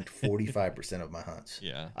got skunked 45% of my hunts.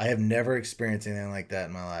 Yeah. I have never experienced anything like that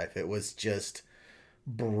in my life. It was just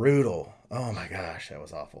brutal. Oh my gosh, that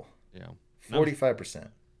was awful. Yeah, 45%.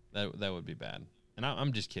 that would be bad. And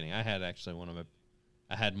I'm just kidding. I had actually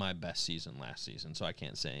I had my best season last season, so I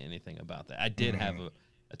can't say anything about that. I did have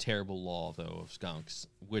a terrible lull though of skunks,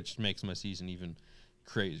 which makes my season even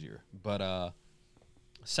crazier. But the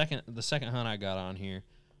second hunt I got on here,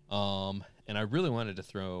 and I really wanted to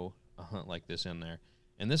throw a hunt like this in there,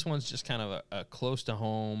 and this one's just kind of a close to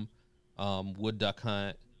home wood duck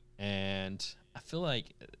hunt, and I feel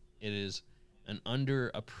like it is an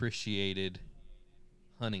underappreciated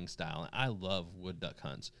hunting style. I love wood duck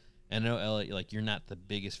hunts. And I know Elliot, like you're not the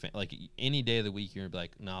biggest fan. Like any day of the week, you're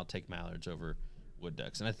like, no, I'll take mallards over wood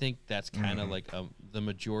ducks. And I think that's kind of like the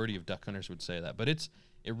majority of duck hunters would say that. But it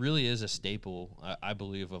really is a staple, I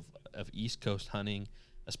believe, of East Coast hunting,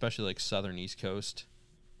 especially like southern East Coast.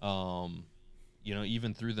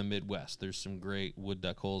 Even through the Midwest, there's some great wood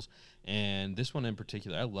duck holes. And this one in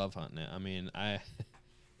particular, I love hunting it. I mean,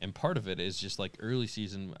 and part of it is just like early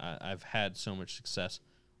season, I've had so much success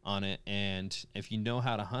on it, and if you know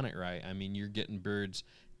how to hunt it right, I mean, you're getting birds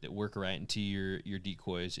that work right into your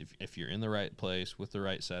decoys if you're in the right place with the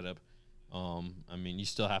right setup. I mean, you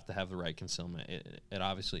still have to have the right concealment. It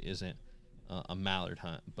obviously isn't a mallard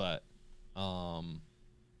hunt, but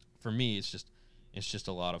for me, it's just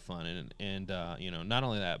a lot of fun, and not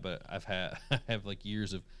only that, but I have like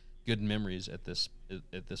years of good memories at this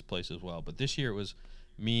place as well. But this year it was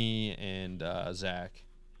me and Zach,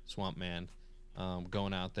 Swamp Man,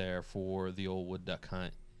 going out there for the old wood duck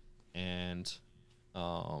hunt, and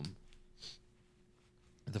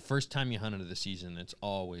the first time you hunt into the season, it's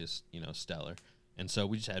always stellar, and so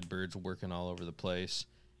we just had birds working all over the place,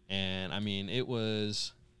 and I mean it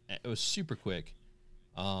was super quick,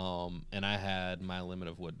 and I had my limit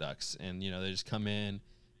of wood ducks, and they just come in,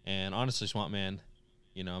 and honestly, Swamp Man,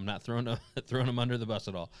 I'm not throwing him under the bus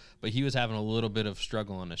at all, but he was having a little bit of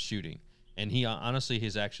struggle on his shooting. And he honestly,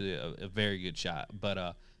 he's actually a very good shot.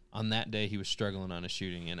 But on that day, he was struggling on his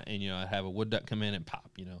shooting. And I'd have a wood duck come in and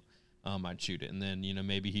pop, I'd shoot it. And then,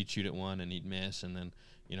 maybe he'd shoot at one and he'd miss. And then,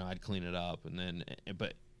 I'd clean it up. And then,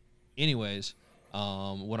 but anyways,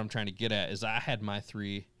 what I'm trying to get at is I had my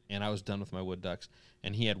 3 and I was done with my wood ducks.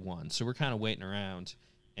 And he had 1. So we're kind of waiting around.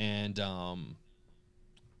 And, I'm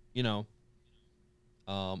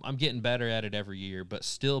getting better at it every year, but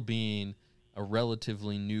still being a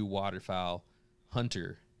relatively new waterfowl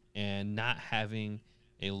hunter and not having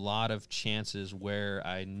a lot of chances where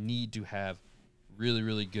I need to have really,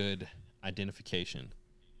 really good identification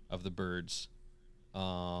of the birds.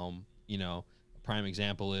 A prime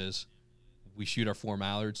example is we shoot our 4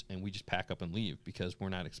 mallards and we just pack up and leave because we're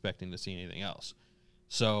not expecting to see anything else.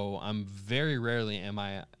 So I'm very rarely am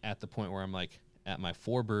I at the point where I'm like at my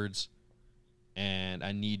 4 birds and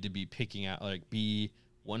I need to be picking out, like, be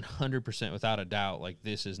 100% without a doubt, like,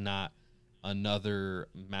 this is not another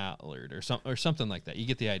mallard or something like that. You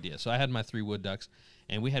get the idea. So I had my 3 wood ducks,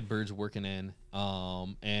 and we had birds working in,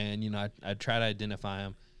 and I'd try to identify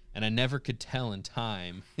them, and I never could tell in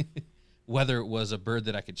time whether it was a bird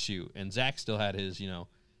that I could shoot. And Zach still had his,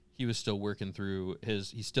 he was still working through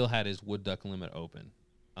he still had his wood duck limit open.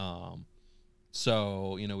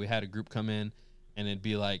 So we had a group come in, and it'd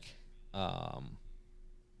be like,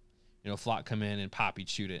 flock come in and Poppy'd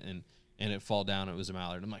shoot it and it'd fall down. It was a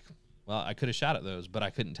mallard. I'm like, well, I could have shot at those, but I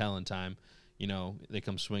couldn't tell in time. They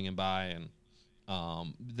come swinging by and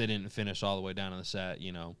they didn't finish all the way down on the set.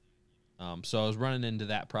 So I was running into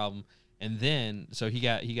that problem. And then so he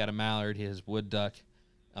got a mallard, his wood duck.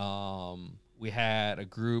 We had a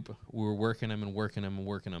group. We were working them,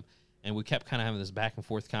 and we kept kind of having this back and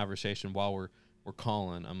forth conversation while we're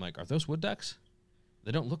calling. I'm like, are those wood ducks?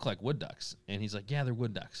 They don't look like wood ducks. And he's like, yeah, they're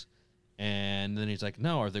wood ducks. And then he's like,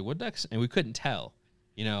 no, are they wood ducks? And we couldn't tell,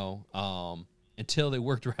 until they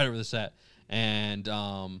worked right over the set. And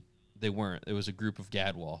they weren't. It was a group of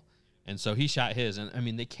gadwall. And so he shot his.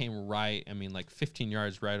 And, they came right, like 15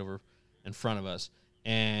 yards right over in front of us.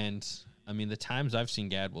 And, the times I've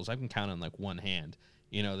seen gadwalls, I can count on, like, one hand.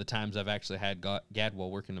 The times I've actually had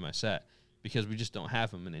gadwall working to my set. Because we just don't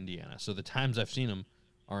have them in Indiana. So the times I've seen them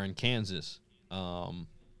are in Kansas.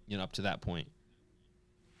 Up to that point.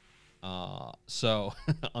 So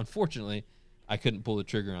unfortunately, I couldn't pull the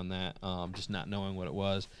trigger on that, just not knowing what it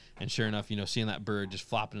was. And sure enough, seeing that bird just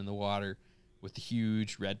flopping in the water with the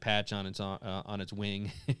huge red patch on its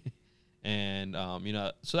wing, and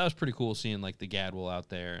so that was pretty cool seeing like the gadwall out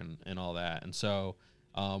there and all that. And so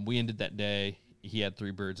we ended that day. He had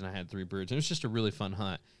 3 birds and I had 3 birds. And it was just a really fun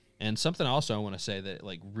hunt. And something also I want to say that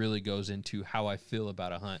like really goes into how I feel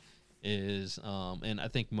about a hunt is, and I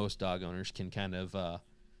think most dog owners can kind of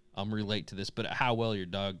relate to this, but how well your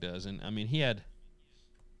dog does. And he had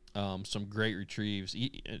some great retrieves,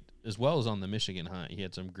 as well as on the Michigan hunt. He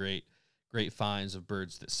had some great finds of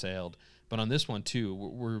birds that sailed. But on this one too,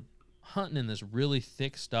 we're hunting in this really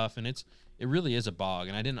thick stuff, and it really is a bog.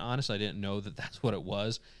 And I didn't know that that's what it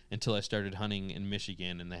was until I started hunting in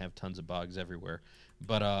Michigan, and they have tons of bogs everywhere.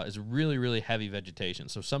 But it's really, really heavy vegetation.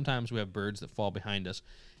 So sometimes we have birds that fall behind us,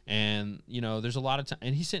 and there's a lot of time.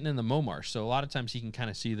 And he's sitting in the mow marsh, so a lot of times he can kind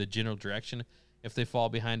of see the general direction if they fall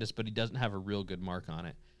behind us, but he doesn't have a real good mark on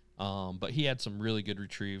it. But he had some really good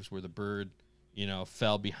retrieves where the bird,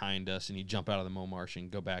 fell behind us, and he'd jump out of the mow marsh and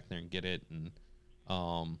go back there and get it. And,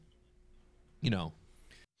 you know,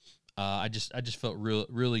 I just felt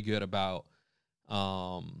really good about,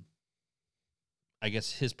 I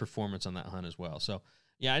guess, his performance on that hunt as well. So,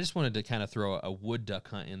 yeah, I just wanted to kind of throw a wood duck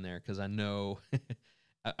hunt in there because I know,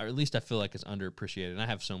 or at least I feel like it's underappreciated. And I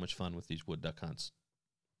have so much fun with these wood duck hunts.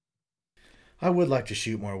 I would like to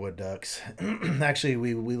shoot more wood ducks. Actually,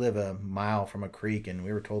 we live a mile from a creek, and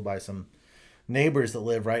we were told by some neighbors that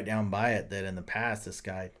live right down by it that in the past this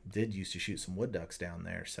guy did used to shoot some wood ducks down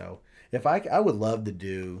there. So if I would love to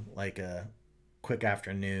do like a quick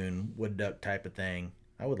afternoon wood duck type of thing.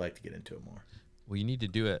 I would like to get into it more. Well, you need to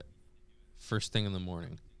do it first thing in the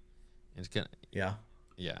morning. It's gonna, Yeah,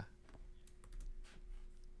 yeah,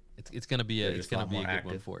 it's gonna be they're it's just a gonna lot be more a good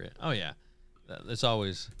one active. for you. Oh yeah, it's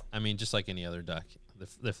always. I mean, just like any other duck,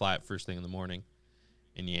 they fly up first thing in the morning,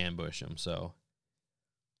 and you ambush them. So,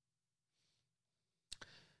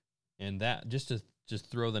 and that just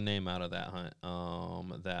throw the name out of that hunt.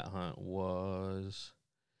 That hunt was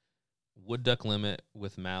wood duck limit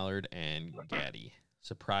with mallard and gaddy.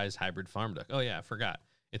 Surprise hybrid farm duck. Oh yeah, I forgot.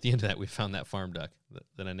 At the end of that, we found that farm duck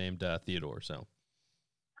that I named Theodore. So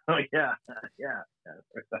Oh yeah, yeah.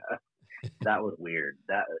 That was weird.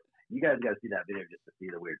 That you guys got to see that video just to see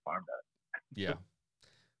the weird farm duck. yeah,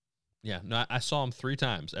 yeah. No, I saw him 3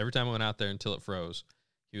 times. Every time I went out there until it froze,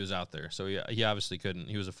 he was out there. So he obviously couldn't.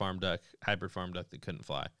 He was a farm duck, hybrid farm duck that couldn't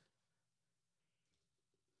fly.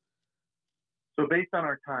 So based on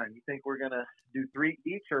our time, you think we're gonna do 3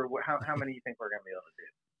 each, or how many you think we're gonna be able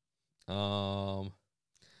to do?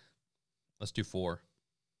 Let's do 4.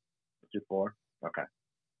 Let's do 4. Okay,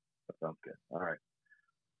 that sounds good. All right.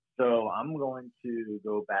 So I'm going to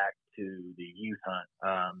go back to the youth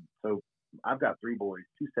hunt. So I've got 3 boys,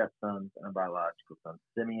 2 stepsons and a biological son.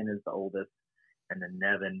 Simeon is the oldest, and then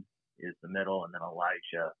Nevin is the middle, and then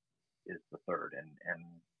Elijah is the third. And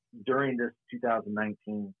during this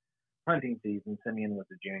 2019 hunting season, Simeon was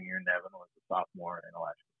a junior, Nevin was a sophomore, and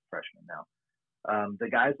Elijah was a freshman. Now, the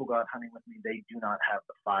guys will go out hunting with me. They do not have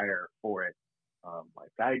the fire for it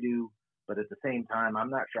like I do, but at the same time, I'm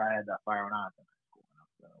not sure I had that fire when I was in high school. You know?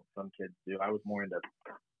 So some kids do. I was more into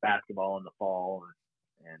basketball in the fall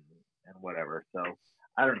and whatever. So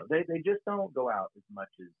I don't know. They just don't go out as much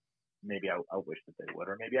as maybe I wish that they would,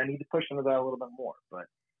 or maybe I need to push them to that a little bit more. But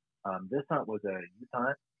this hunt was a youth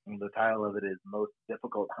hunt, and the title of it is Most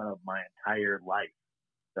Difficult Hunt of My Entire Life,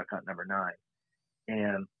 duck hunt number 9.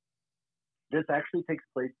 And this actually takes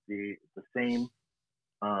place the same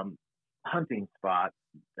hunting spot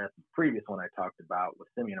that the previous one I talked about with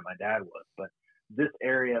Simeon and my dad was. But this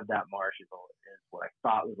area of that marsh is what I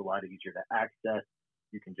thought was a lot easier to access.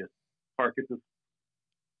 You can just park at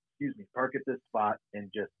this spot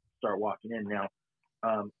and just start walking in. Now,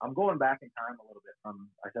 I'm going back in time a little bit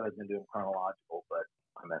I said I was going to do them chronological, but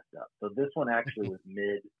I messed up. So this one actually was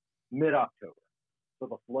mid-October. So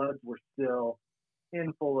the floods were still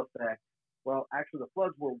in full effect. Well, actually, the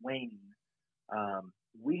floods were waning.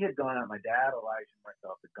 We had gone out, my dad, Elijah, and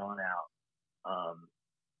myself had gone out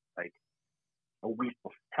like a week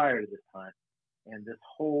prior to this hunt, and this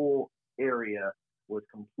whole area was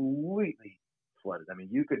completely flooded. I mean,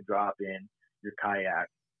 you could drop in your kayak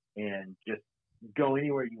and just go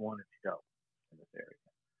anywhere you wanted to go in this area.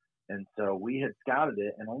 And so we had scouted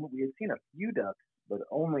it, and we had seen a few ducks, but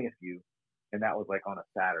only a few, and that was like on a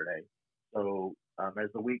Saturday. So as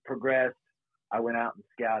the week progressed, I went out and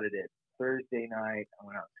scouted it Thursday night. I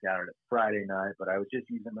went out and scouted it Friday night, but I was just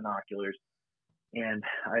using binoculars, and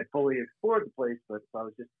I had fully explored the place, but so I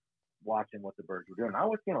was just watching what the birds were doing. I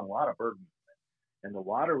was seeing a lot of bird movement, and the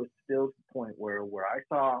water was still to the point where I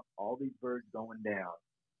saw all these birds going down.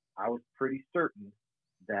 I was pretty certain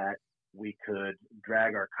that we could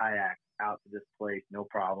drag our kayak out to this place, no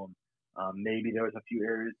problem. Maybe there was a few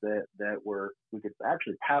areas that were we could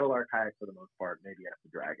actually paddle our kayak for the most part. Maybe have to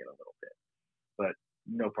drag it a little bit, but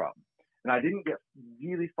no problem. And I didn't get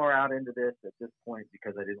really far out into this at this point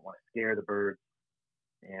because I didn't want to scare the birds.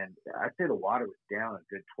 And I'd say the water was down a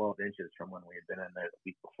good 12 inches from when we had been in there the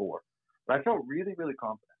week before. But I felt really, really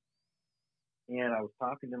confident. And I was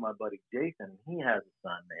talking to my buddy Jason. He has a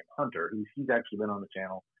son named Hunter, he's actually been on the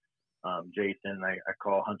channel. Jason, I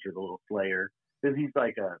call Hunter the little slayer because he's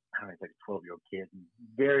like he's like a 12-year-old kid,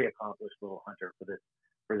 very accomplished little hunter for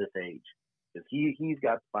this age. Because he's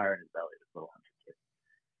got fire in his belly, this little hunter kid.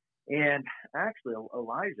 And actually,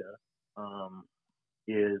 Elijah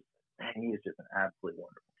he is just an absolutely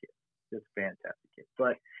wonderful kid, just a fantastic kid.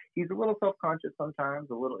 But he's a little self-conscious sometimes.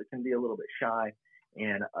 It can be a little bit shy.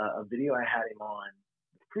 And a video I had him on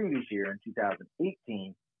the previous year in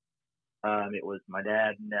 2018. It was my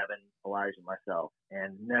dad, Nevin, Elijah, and myself.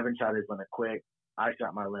 And Nevin shot his limit quick. I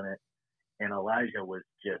shot my limit. And Elijah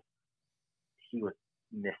he was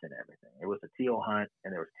missing everything. It was a teal hunt,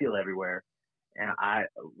 and there was teal everywhere. And I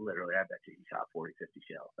bet you he shot 40, 50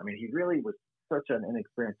 shells. I mean, he really was such an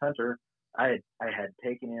inexperienced hunter. I had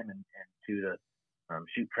taken him and to the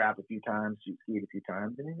shoot trap a few times, shoot skeet a few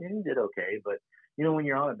times, and he did okay. But, when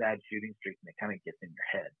you're on a bad shooting streak, and it kind of gets in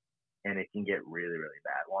your head, and it can get really, really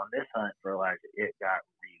bad. Well, on this hunt for Elijah, it got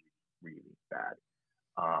really, really bad.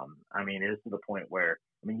 I mean, it's to the point where,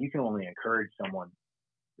 you can only encourage someone,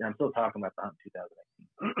 and I'm still talking about the hunt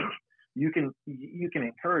 2018. You can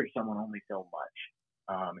encourage someone only so much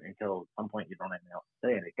until some point you don't have anything else to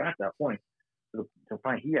say. And it got to that point to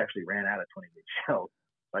find he actually ran out of 20 gauge shells.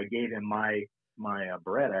 So I gave him my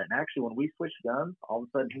Beretta, and actually when we switched guns, all of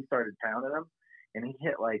a sudden he started pounding them, and he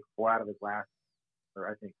hit like 3 out of his last 4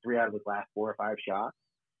 or 5 shots,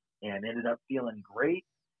 and ended up feeling great.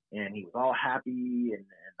 And he was all happy, and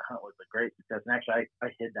the hunt was a great success. And actually, I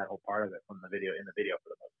hid that whole part of it in the video for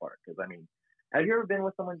the most part. Because have you ever been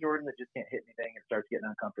with someone, Jordan, that just can't hit anything and starts getting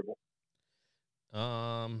uncomfortable?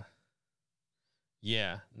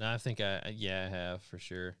 Yeah. No, I think I have for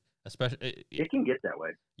sure. Especially it can get that way.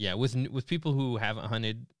 Yeah, with people who haven't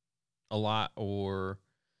hunted a lot, or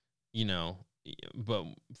but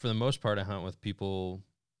for the most part, I hunt with people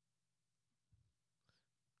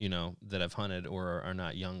that have hunted or are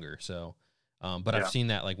not younger. So, but I've seen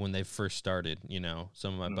that like when they first started.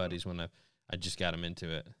 Some of my buddies when I just got them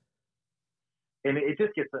into it. And it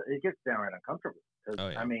gets downright uncomfortable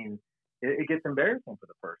because it gets embarrassing for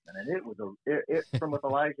the person. And it was from with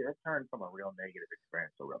Elijah, it turned from a real negative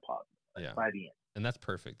experience to a real positive by the end. And that's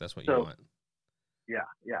perfect. That's what you want. Yeah,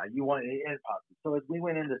 you want it in positive. So as we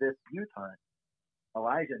went into this youth hunt,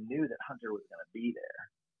 Elijah knew that Hunter was going to be there,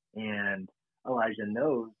 and Elijah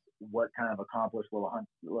knows what kind of accomplished little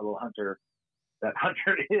hunter that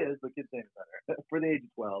Hunter is. The kid's name is Hunter for the age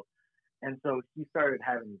of 12, and so he started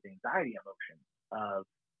having these anxiety emotions of,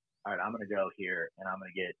 all right, I'm going to go here and I'm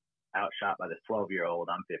going to get outshot by this 12-year-old.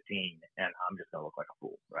 I'm 15, and I'm just going to look like a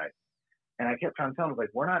fool, right? And I kept trying to tell him,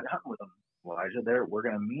 like, we're not hunting with them, Elijah. We're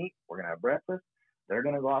going to meet. We're going to have breakfast. They're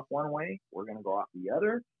going to go off one way. We're going to go off the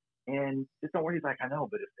other. And just don't worry. He's like, I know,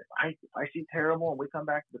 but if I shoot terrible and we come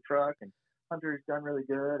back to the truck and Hunter's done really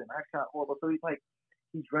good and I shot horrible. So he's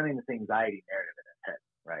running this anxiety narrative in his head,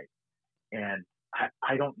 right? And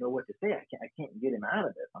I don't know what to say. I can't get him out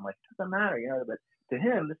of this. I'm like, it doesn't matter, but to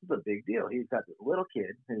him, this is a big deal. He's got this little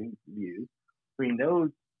kid who he views, who he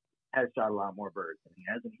knows has shot a lot more birds than he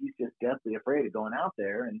has, and he's just deathly afraid of going out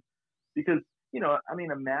there. And because,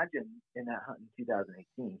 imagine in that hunt in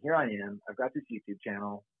 2018, here I am, I've got this YouTube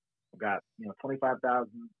channel, I've got, 25,000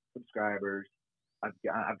 subscribers,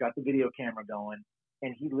 I've got the video camera going,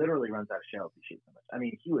 and he literally runs out of shells. He shoots so much. I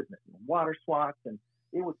mean, he was missing water swats, and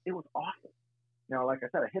it was awful. Now, like I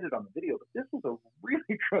said, I hit it on the video, but this was a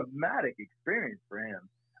really traumatic experience for him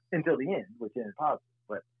until the end, which ended positive.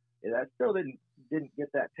 But that still didn't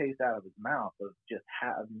get that taste out of his mouth of just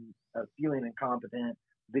feeling incompetent,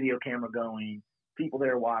 video camera going, people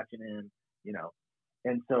there watching him,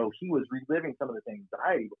 And so he was reliving some of this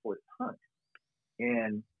anxiety before this hunt.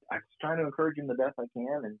 And I was trying to encourage him the best I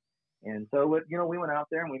can. And so, we went out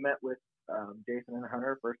there and we met with Jason and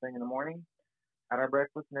Hunter first thing in the morning, had our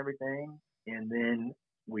breakfast and everything. And then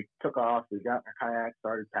we took off. We got in our kayak,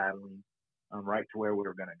 started paddling right to where we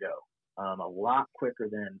were going to go. A lot quicker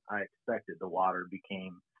than I expected. The water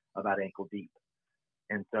became about ankle deep.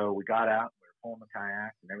 And so we got out, we were pulling the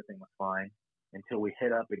kayak, and everything was fine until we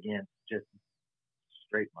hit up against just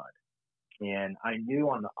straight mud. And I knew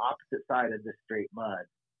on the opposite side of this straight mud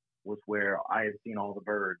was where I had seen all the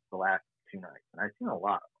birds the last 2 nights. And I'd seen a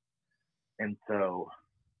lot of them. And so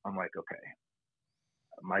I'm like, okay,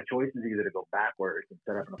 my choice is either to go backwards and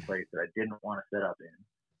set up in a place that I didn't want to set up in,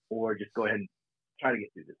 or just go ahead and try to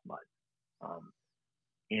get through this mud.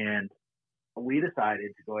 And we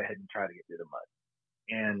decided to go ahead and try to get through the mud.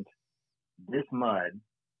 And this mud,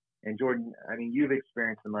 and Jordan, I mean, you've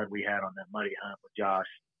experienced the mud we had on that muddy hunt with Josh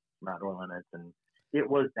from Outdoor Limits, and it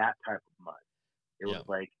was that type of mud. It was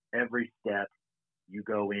like every step you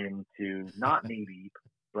go into not knee deep,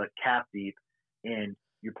 but calf deep, and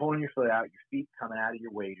you're pulling your foot out, your feet coming out of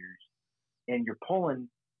your waders, and you're pulling.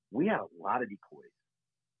 We had a lot of decoys,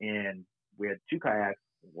 and we had 2 kayaks,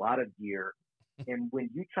 a lot of gear. And when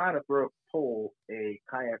you try to pull a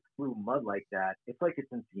kayak through mud like that, it's like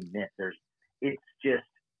it's in cement. It's just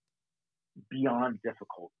beyond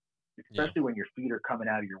difficult, especially when your feet are coming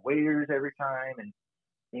out of your waders every time.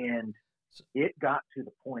 And it got to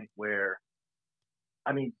the point where,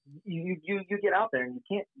 I mean, you get out there and you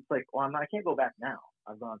can't. It's like, well, I can't go back now.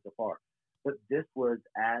 I've gone so far. But this was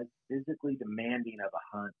as physically demanding of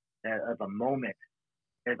a hunt, of a moment,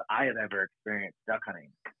 as I have ever experienced duck hunting,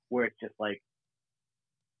 where it's just like,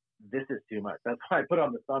 this is too much. That's why I put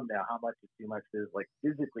on the thumbnail how much is too much. Because like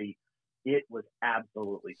physically, it was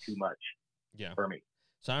absolutely too much for me.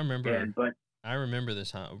 So I remember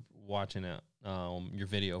this hunt, watching it, your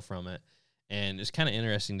video from it, and it's kind of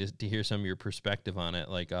interesting to hear some of your perspective on it.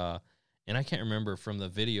 Like, and I can't remember from the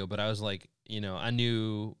video, but I was like, I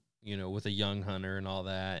knew, with a young hunter and all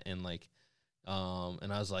that, and like,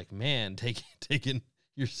 and I was like, man, taking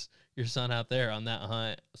your son out there on that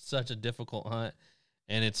hunt, such a difficult hunt.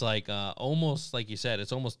 And it's like, almost like you said,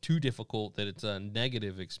 it's almost too difficult that it's a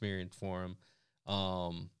negative experience for him.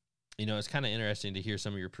 It's kind of interesting to hear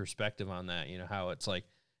some of your perspective on that, how it's like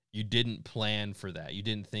you didn't plan for that. You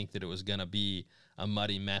didn't think that it was going to be a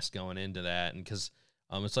muddy mess going into that. And because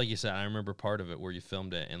it's like you said, I remember part of it where you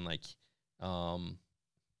filmed it, and like,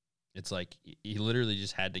 it's like you literally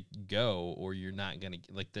just had to go, or you're not going to,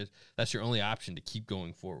 like, that's your only option to keep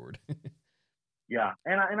going forward. Yeah.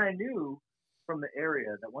 And I knew from the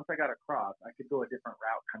area that once I got across, I could go a different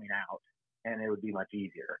route coming out, and it would be much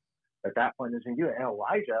easier. At that point, there's you. And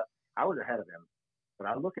Elijah, I was ahead of him, but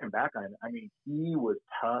I was looking back on him. I mean, he was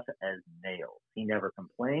tough as nails. He never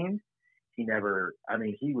complained. He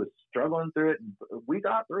was struggling through it, and we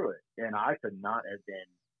got through it. And I could not have been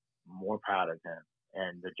more proud of him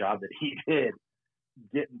and the job that he did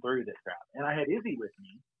getting through this crap. And I had Izzy with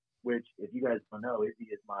me, which, if you guys don't know, Izzy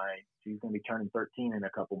is she's going to be turning 13 in a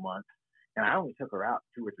couple months. And I only took her out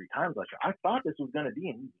 2 or 3 times last year. I thought this was going to be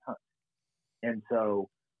an easy hunt. And so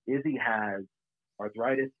Izzy has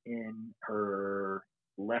arthritis in her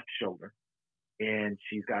left shoulder, and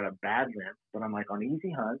she's got a bad limp. But I'm like, on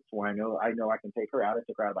easy hunts where I know I can take her out. I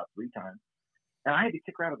took her out about 3 times. And I had to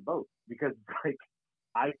kick her out of the boat because, like,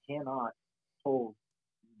 I cannot pull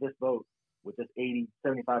this boat with this 80,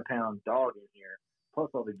 75-pound dog in here, plus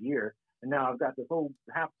all the gear. And now I've got this old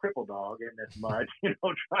half crippled dog in this mud, trying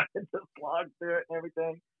to slog through it and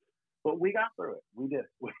everything. But we got through it. We did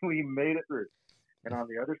it. We made it through. And on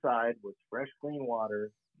the other side was fresh, clean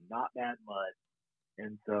water, not bad mud.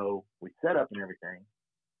 And so we set up and everything.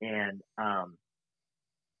 And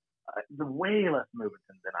the way less movement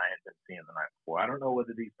than I had been seeing the night before. I don't know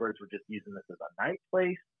whether these birds were just using this as a night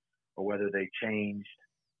place or whether they changed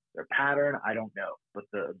their pattern. I don't know. But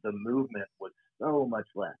the movement was so much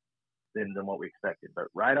less than what we expected. But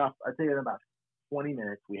right off, I'd say in about 20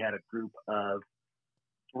 minutes, we had a group of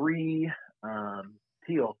 3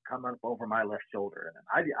 teal come up over my left shoulder, and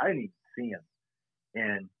I didn't even see him.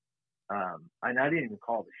 And I didn't even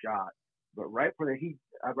call the shot. But right before they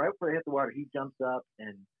hit the water, he jumps up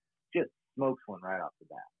and just smokes one right off the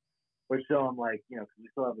bat. Which, so I'm like, because we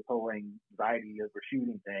still have this whole anxiety over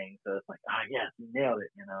shooting thing. So it's like, yes, he nailed it.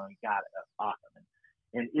 He got it. That's awesome.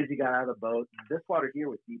 And Izzy got out of the boat. This water here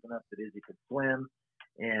was deep enough that Izzy could swim.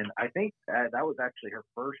 And I think that was actually her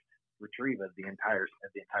first retrieve of the entire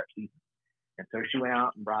season. And so she went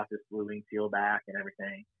out and brought this blue-winged teal back and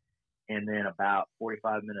everything. And then about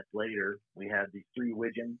 45 minutes later, we had these 3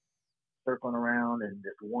 widgeons circling around, and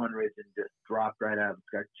this one widgeon just dropped right out of the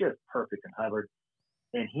sky, just perfect and hovered.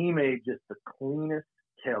 And he made just the cleanest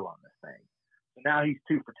kill on this thing. So now he's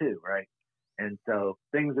 2 for 2, right? And so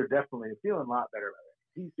things are definitely feeling a lot better.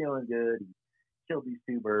 He's feeling good. He killed these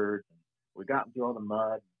 2 birds, and we got him through all the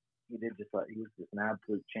mud. He was just an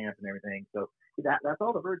absolute champ and everything. So that's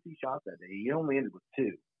all the birds he shot that day. He only ended with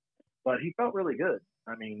 2, but he felt really good.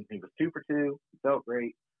 I mean, he was 2 for 2. He felt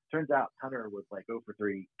great. Turns out Hunter was like 0 for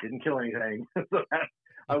 3. Didn't kill anything. So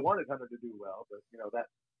I wanted Hunter to do well, but that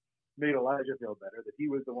made Elijah feel better that he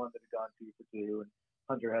was the one that had gone 2 for 2, and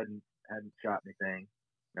Hunter hadn't shot anything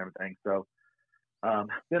and everything. So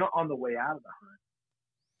then on the way out of the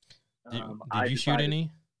hunt, did you shoot any?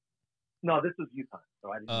 No, this was youth hunt,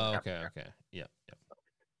 so I didn't. Oh, okay. Yeah.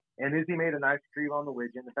 And Izzy made a nice retrieve on the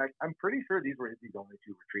widgeon. In fact, I'm pretty sure these were Izzy's only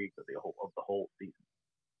 2 retrieves of the whole season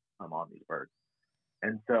on these birds.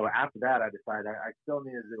 And so after that, I decided I still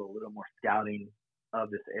needed to do a little more scouting of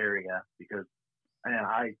this area because,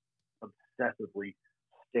 I obsessively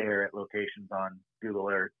stare at locations on Google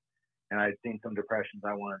Earth, and I'd seen some depressions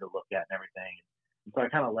I wanted to look at and everything. And so I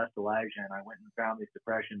kind of left Elijah and I went and found these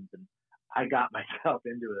depressions, and I got myself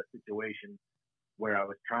into a situation where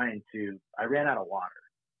I ran out of water,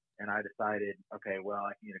 and I decided, okay, well,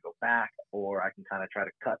 I can either go back or I can kind of try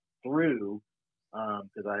to cut through,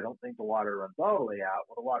 because I don't think the water runs all the way out.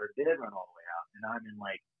 Well, the water did run all the way out, and I'm in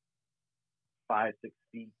like 5-6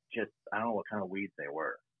 feet, just, I don't know what kind of weeds they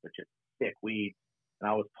were, but just thick weeds. And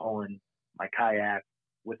I was pulling my kayak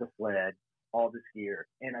with a sled, all this gear.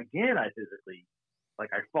 And again, I physically, like,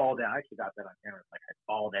 I fall down. I actually got that on camera. Like, I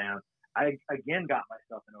fall down. I again got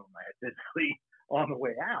myself in over my head physically on the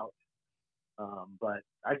way out. But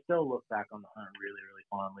I still look back on the hunt really, really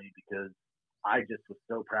fondly, because I just was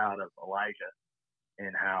so proud of Elijah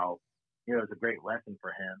and how, it was a great lesson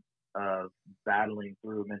for him of battling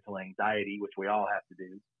through mental anxiety, which we all have to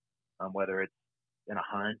do, whether it's in a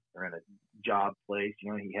hunt or in a job place. He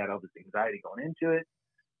had all this anxiety going into it.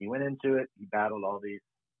 He went into it. He battled all these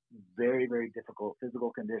very, very difficult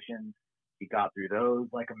physical conditions. He got through those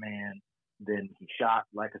like a man. Then he shot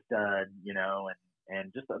like a stud,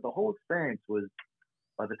 and just the whole experience was,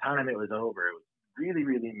 by the time it was over, it was really,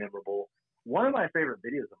 really memorable. One of my favorite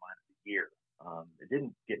videos of mine of the year. It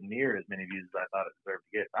didn't get near as many views as I thought it deserved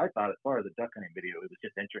to get. I thought, as far as the duck hunting video, it was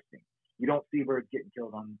just interesting. You don't see birds getting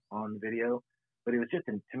killed on the video, but it was just,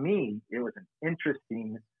 to me, it was an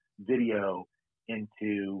interesting video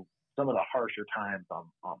into some of the harsher times on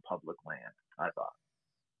public land, I thought.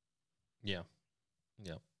 Yeah.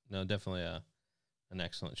 No, definitely an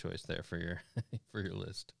excellent choice there for your for your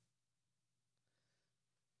list.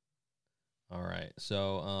 All right.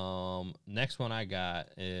 So next one I got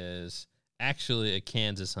is actually a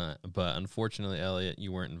Kansas hunt, but unfortunately, Elliot,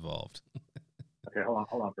 you weren't involved. Okay, hold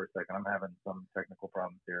on for a second. I'm having some technical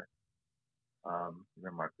problems here. I'm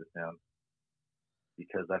gonna mark this down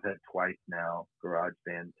because I've had twice now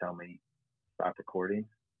GarageBand tell me stop recording.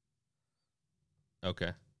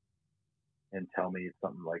 Okay. And tell me it's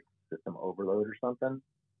something like system overload or something.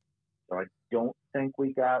 So I don't think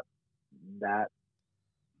we got that.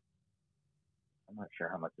 I'm not sure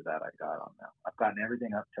how much of that I got on now. I've gotten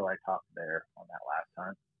everything up till I talked there on that last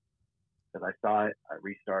time, because I saw it, I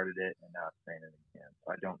restarted it, and now it's saying it again.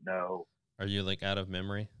 So I don't know. Are you like out of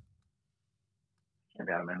memory? I'm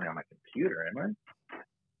out of memory on my computer, am I?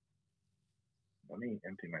 Let me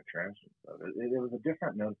empty my trash and stuff. It was a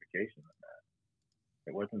different notification than that.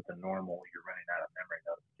 It wasn't the normal you're running out of memory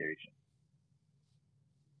notification.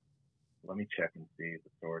 Let me check and see the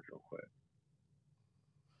storage real quick.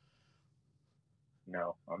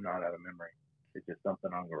 No, I'm not out of memory. It's just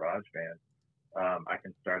something on GarageBand. I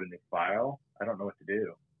can start a new file. I don't know what to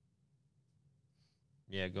do.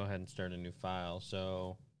 Yeah, go ahead and start a new file.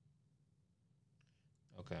 So,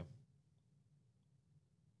 okay.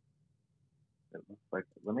 It looks like,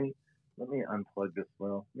 let me unplug this.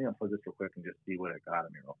 Well, let me unplug this real quick and just see what it got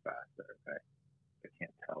on me real fast there. Okay, I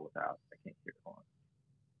can't tell without. I can't hear it on.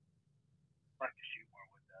 I'd like to shoot more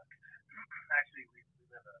with that. Actually, we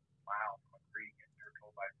live a mile from a creek, and we were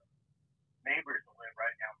told by some neighbors to live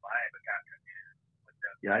right down by it, but got confused with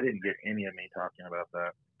that. Yeah, I didn't get any of me talking about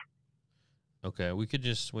that. Okay, we could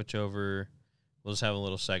just switch over. We'll just have a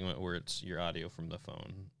little segment where it's your audio from the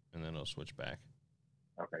phone, and then it'll switch back.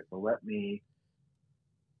 Okay, so let me.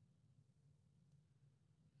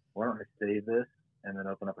 Why don't I save this and then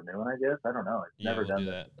open up a new one, I guess? I don't know. It's never done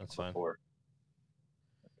that. That's before.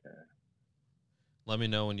 Fine. Okay. Let me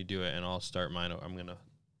know when you do it, and I'll start mine. I'm going to.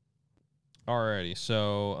 Alrighty.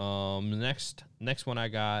 So the next one I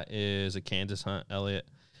got is a Kansas hunt, Elliot.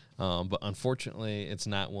 But unfortunately, it's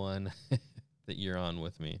not one that you're on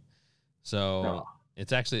with me. So no.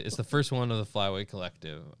 It's the first one of the Flyway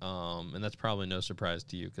Collective. And that's probably no surprise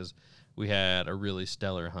to you because we had a really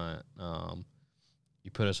stellar hunt. You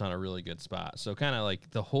put us on a really good spot. So kind of like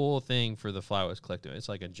the whole thing for the Flyway Collective, it's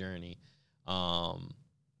like a journey.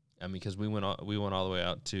 Because we went all the way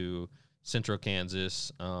out to Central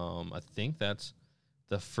Kansas. I think that's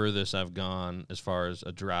the furthest I've gone as far as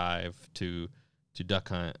a drive to duck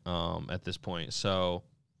hunt at this point. So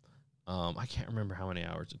I can't remember how many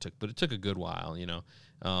hours it took, but it took a good while,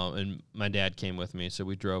 and my dad came with me, so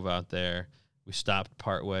we drove out there. We stopped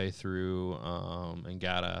partway through and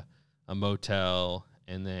got a motel,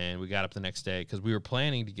 and then we got up the next day because we were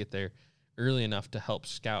planning to get there early enough to help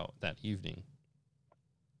scout that evening.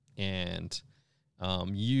 And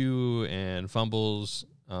you and Fumbles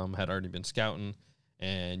had already been scouting,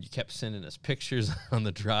 and you kept sending us pictures on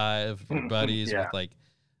the drive, your buddies with like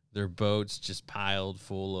their boats just piled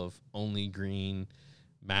full of only green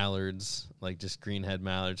mallards, like just greenhead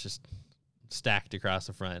mallards just stacked across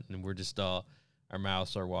the front. And we're just all our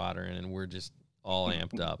mouths are watering, and we're just all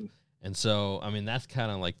amped up. And so, I mean, that's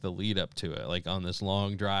kind of like the lead up to it. Like on this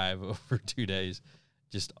long drive over 2 days,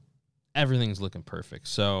 just everything's looking perfect.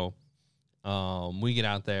 So we get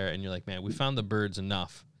out there, and you're like, man, we found the birds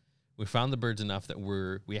enough. We found the birds enough that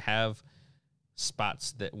we have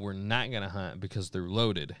spots that we're not going to hunt because they're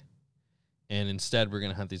loaded. And instead, we're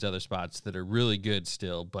going to hunt these other spots that are really good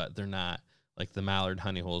still, but they're not like the mallard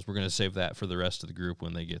honey holes. We're going to save that for the rest of the group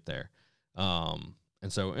when they get there.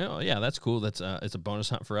 And so, yeah, that's cool. That's it's a bonus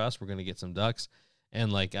hunt for us. We're going to get some ducks.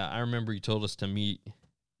 And like, I remember you told us to meet.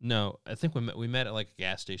 No, I think we met at like a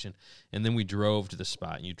gas station, and then we drove to the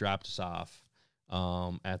spot, and you dropped us off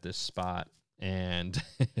at this spot, and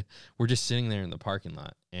we're just sitting there in the parking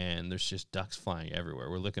lot, and there's just ducks flying everywhere.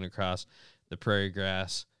 We're looking across the prairie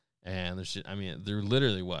grass, and there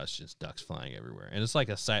literally was just ducks flying everywhere. And it's like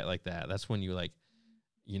a sight like that. That's when you like,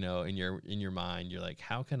 in your mind, you're like,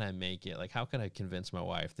 how can I make it? Like, how can I convince my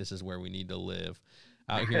wife this is where we need to live?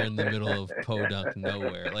 Out here in the middle of podunk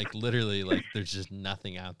nowhere. Like, literally, like, there's just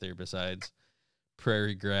nothing out there besides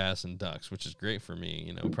prairie grass and ducks, which is great for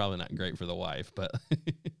me, probably not great for the wife, but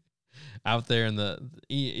out there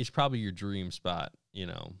it's probably your dream spot,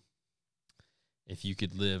 if you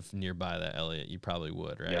could live nearby that, Elliot, you probably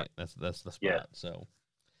would, right? Yep. That's the spot. Yeah. So,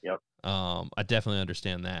 yep. I definitely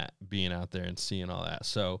understand that, being out there and seeing all that.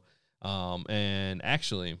 So, and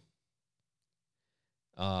actually,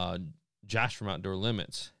 Josh from Outdoor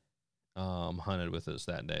Limits hunted with us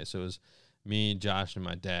that day. So it was me, Josh, and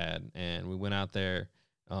my dad, and we went out there.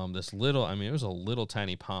 It was a little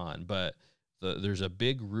tiny pond, but there's a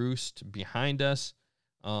big roost behind us.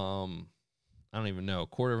 I don't even know, a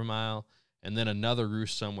quarter of a mile, and then another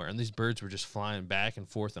roost somewhere. And these birds were just flying back and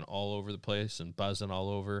forth and all over the place and buzzing all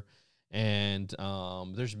over. And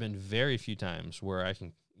there's been very few times where I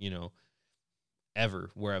can,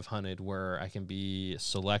 ever where I've hunted where I can be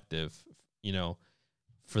selective.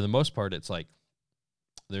 For the most part, it's like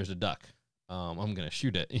there's a duck. I'm going to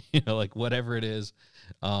shoot it, like whatever it is,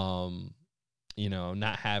 not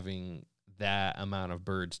having that amount of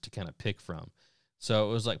birds to kind of pick from. So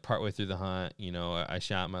it was like partway through the hunt, I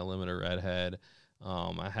shot my limiter redhead.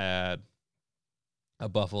 I had a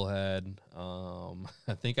bufflehead.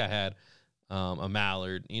 I think I had a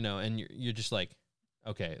mallard, and you're just like,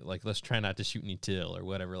 okay, like let's try not to shoot any teal or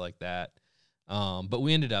whatever like that. But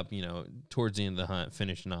we ended up, towards the end of the hunt,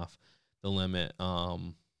 finishing off the limit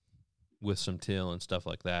with some teal and stuff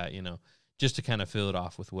like that, just to kind of fill it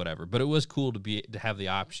off with whatever. But it was cool to have the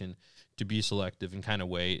option to be selective and kind of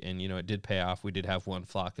wait. And, it did pay off. We did have one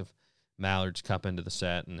flock of mallards cup into the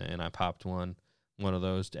set, and I popped one of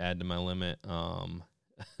those to add to my limit.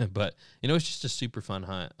 But, it's just a super fun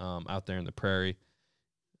hunt out there in the prairie.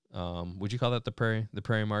 Would you call that the prairie? The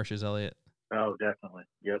prairie marshes, Elliot? Oh, definitely.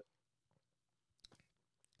 Yep.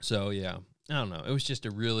 So, yeah, I don't know. It was just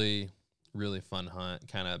a really, really fun hunt,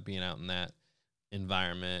 kind of being out in that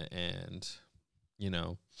environment. And,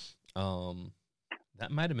 that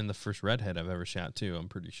might have been the first redhead I've ever shot, too, I'm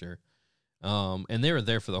pretty sure. And they were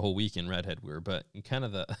there for the whole weekend, redhead we were. But kind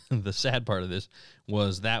of the sad part of this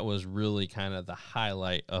was that was really kind of the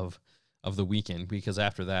highlight of the weekend, because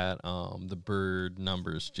after that, the bird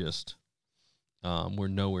numbers just were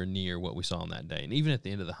nowhere near what we saw on that day. And even at the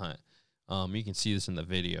end of the hunt, you can see this in the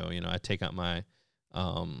video. I take out my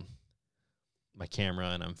my camera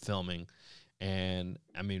and I'm filming, and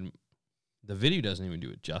I mean, the video doesn't even do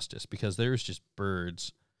it justice, because there's just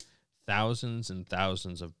birds, thousands and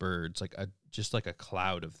thousands of birds, just like a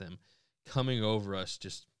cloud of them coming over us,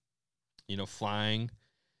 just flying.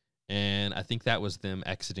 And I think that was them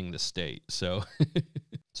exiting the state. So,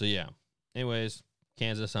 so yeah. Anyways,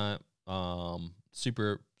 Kansas hunt,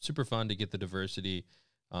 super, super fun to get the diversity,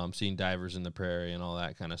 seeing divers in the prairie and all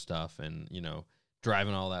that kind of stuff. And,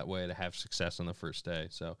 driving all that way to have success on the first day.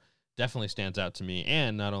 So definitely stands out to me.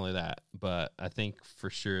 And not only that, but I think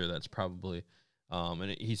for sure that's probably,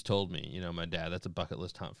 he's told me, my dad, that's a bucket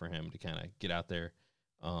list hunt for him to kind of get out there,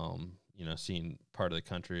 seeing part of the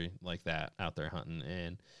country like that out there hunting.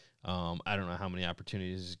 And, I don't know how many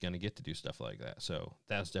opportunities he's going to get to do stuff like that. So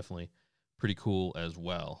that's definitely pretty cool as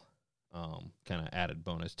well. Kind of added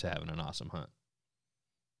bonus to having an awesome hunt.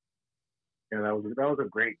 Yeah, that was a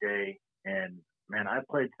great day. And man, I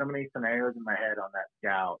played so many scenarios in my head on that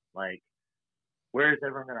scout. Like, where is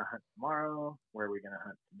everyone going to hunt tomorrow? Where are we going to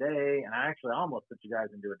hunt today? And I actually almost put you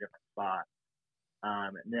guys into a different spot.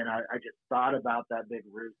 And then I just thought about that big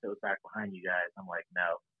roost that was back behind you guys. I'm like,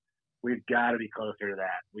 no, we've got to be closer to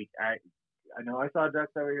that. I know I saw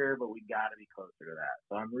ducks over here, but we got to be closer to that.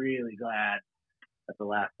 So I'm really glad at the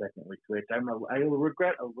last second we switched. I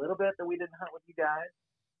regret a little bit that we didn't hunt with you guys,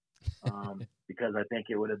 because I think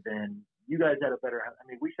it would have been, you guys had a better hunt. I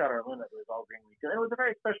mean, we shot our limit, it was all green week. It was a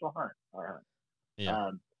very special hunt, our hunt.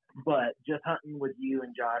 Yeah. But just hunting with you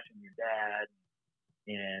and Josh and your dad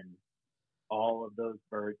and all of those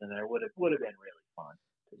birds in there would have been really fun.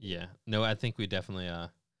 Yeah. No, I think we definitely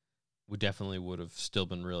would have still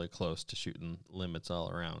been really close to shooting limits all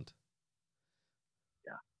around.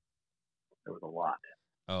 Yeah. There was a lot.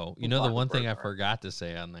 Oh, you know, the one thing I forgot to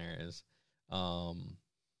say on there is,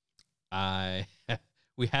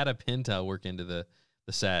 we had a pintail work into the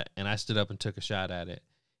set, and I stood up and took a shot at it,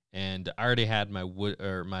 and I already had my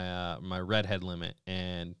my redhead limit,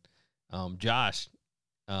 and Josh,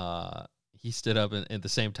 he stood up at the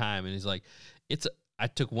same time, and he's like, I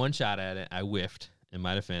took one shot at it, I whiffed. In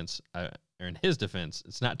my defense, or in his defense,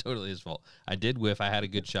 it's not totally his fault. I did whiff. I had a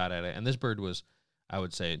good shot at it, and this bird was, I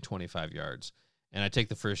would say, 25 yards. And I take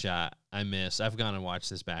the first shot, I miss. I've gone and watched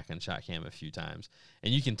this back on shot cam a few times,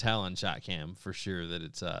 and you can tell on shot cam for sure that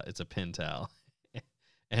it's a pintail.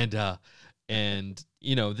 and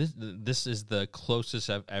you know, this is the closest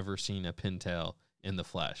I've ever seen a pintail in the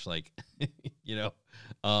flesh. Like, you know,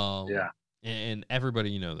 yeah. And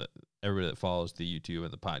everybody, you know, that everybody that follows the YouTube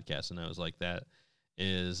and the podcast knows, like, that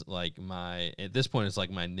is like at this point, it's like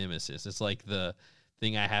my nemesis. It's like the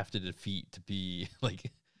thing I have to defeat to be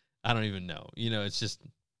like, I don't even know. You know, it's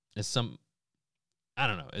I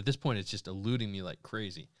don't know. At this point, it's just eluding me like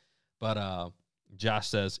crazy. But Josh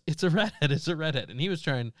says, it's a redhead. It's a redhead. And he was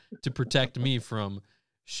trying to protect me from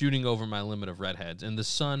shooting over my limit of redheads. And the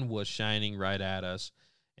sun was shining right at us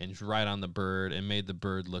and right on the bird and made the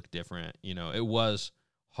bird look different. You know, it was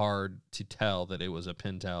hard to tell that it was a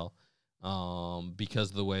pintail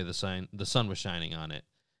because of the way the sun was shining on it.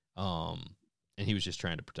 And he was just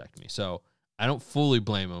trying to protect me. So I don't fully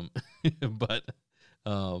blame him, but,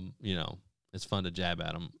 you know, it's fun to jab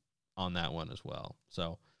at him on that one as well.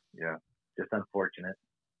 So, yeah, just unfortunate.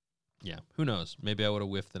 Yeah, who knows? Maybe I would have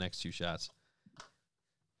whiffed the next two shots.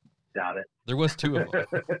 Doubt it. There was two of them.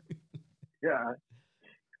 Yeah.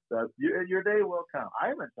 So your day will come. I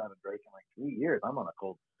haven't shot a drake in like 3 years. I'm on a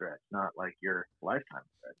cold stretch, not like your lifetime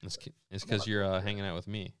stretch. It's because you're hanging out with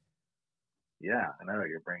me. Yeah, I know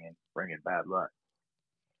you're bringing bad luck.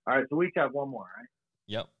 All right, so we have one more, right?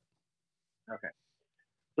 Yep. Okay.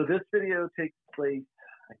 So this video takes place,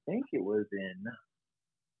 I think it was in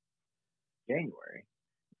January.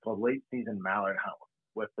 It's called Late Season Mallard Hunt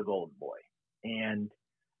with the Golden Boy. And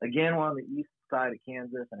again, we're on the east side of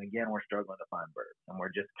Kansas, and again, we're struggling to find birds. And we're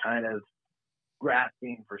just kind of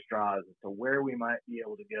grasping for straws as to where we might be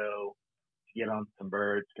able to go to get on some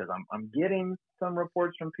birds, because I'm getting some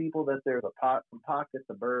reports from people that there's some pockets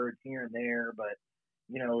of birds here and there, but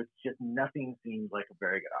you know, it's just nothing seems like a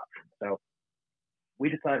very good option. So we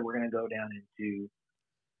decided we're going to go down into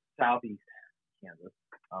southeast Kansas,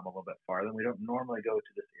 a little bit farther. We don't normally go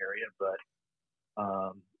to this area, but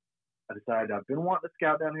I decided I've been wanting to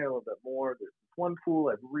scout down here a little bit more. There's this one pool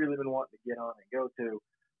I've really been wanting to get on and go to,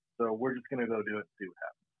 so we're just going to go do it and see what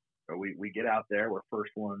happens. So we get out there. We're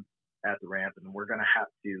first one at the ramp, and we're going to have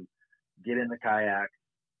to get in the kayak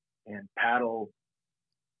and paddle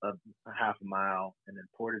a half a mile, and then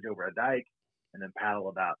portage over a dike, and then paddle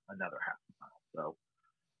about another half a mile.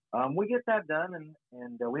 So we get that done,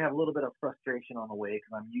 and we have a little bit of frustration on the way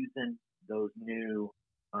because I'm using those new.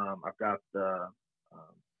 I've got the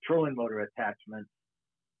trolling motor attachments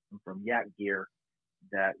from Yak Gear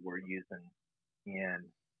that we're using, and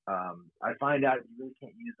I find out you really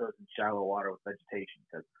can't use those in shallow water with vegetation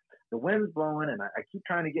because the wind's blowing, and I keep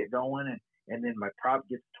trying to get going, and then my prop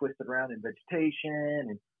gets twisted around in vegetation,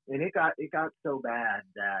 and it got so bad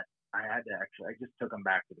that I just took them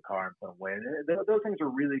back to the car and put them away. And those things are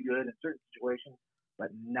really good in certain situations, but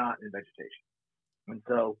not in vegetation. And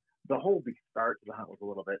so the whole big start to the hunt was a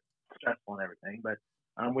little bit stressful and everything, but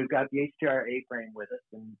we've got the HTR A-frame with us,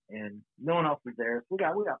 and no one else was there, so we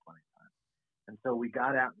got plenty of time. And so we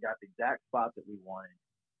got out and got the exact spot that we wanted,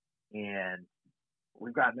 and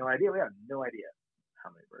we've got no idea. We have no idea how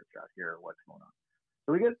many birds are out here or what's going on.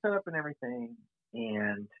 So we get set up and everything,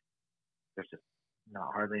 and there's just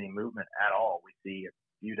not hardly any movement at all. We see a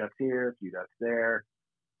few ducks here, a few ducks there,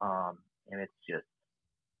 and it's just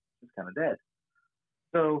kind of dead.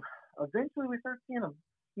 So eventually we start seeing a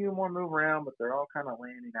few more move around, but they're all kind of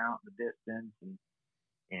landing out in the distance,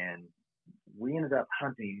 and we ended up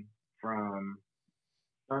hunting from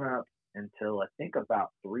sun up until I think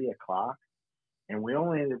about 3 o'clock. And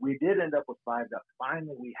we did end up with 5 ducks.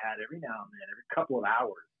 Finally, we had every now and then, every couple of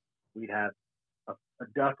hours, we'd have a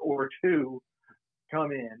duck or two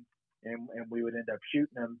come in, and we would end up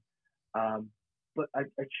shooting them. But I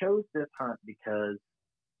chose this hunt because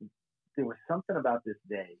there was something about this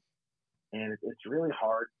day and it's really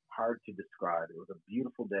hard to describe. It was a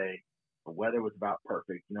beautiful day. The weather was about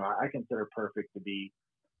perfect. I consider perfect to be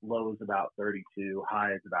lows about 32,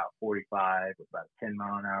 highs about 45, with about a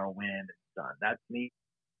 10-mile-an-hour wind and sun. That's me.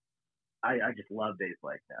 I just love days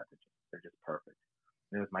like that. They're just perfect.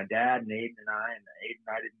 And it was my dad and Aiden and Aiden and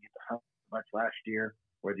I didn't get to hunt much last year,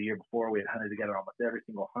 or the year before. We had hunted together almost every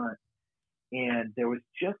single hunt. And there was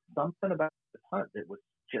just something about this hunt that was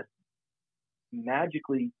just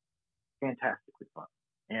magically, fantastically fun.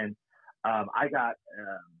 And I got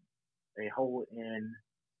a hole in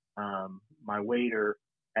my wader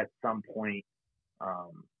at some point,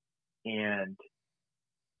 and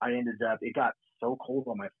I ended up, it got so cold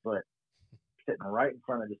on my foot, sitting right in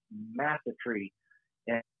front of this massive tree.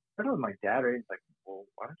 And I don't know, my dad, he's like, well,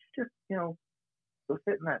 why don't you just, go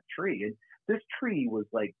sit in that tree? And this tree was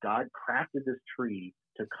like, God crafted this tree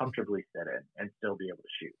to comfortably sit in and still be able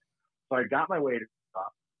to shoot. So I got my wader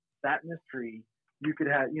off, sat in this tree. You could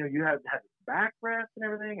have, you had backrest and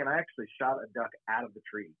everything. And I actually shot a duck out of the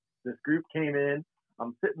tree. This group came in.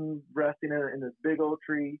 I'm sitting resting in this big old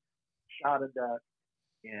tree, shot a duck.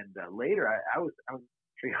 And later, I was in the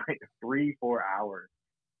tree like 3-4 hours.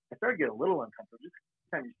 I started getting a little uncomfortable. Just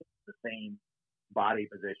every time you sit in the same body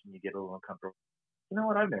position, you get a little uncomfortable. You know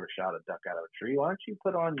what? I've never shot a duck out of a tree. Why don't you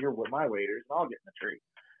put on my waders and I'll get in the tree?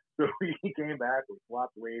 So we came back, we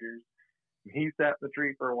swapped waders. He sat in the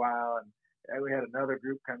tree for a while, and we had another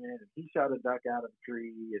group come in, and he shot a duck out of the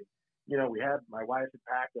tree. And my wife had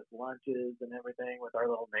packed us lunches and everything with our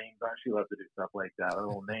little names on it. She loves to do stuff like that, our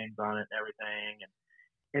little names on it and everything.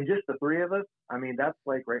 And just the three of us, I mean, that's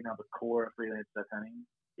like right now the core of freelance duck hunting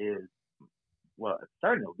is, well, it's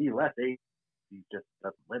starting to be less Aiden. He just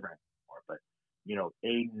doesn't live right anymore. But,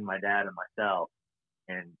 Aiden, my dad, and myself,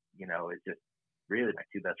 and, it's just really my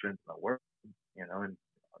two best friends in the world, and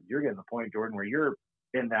you're getting the point, Jordan, where you're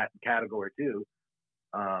in that category too,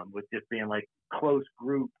 with just being like close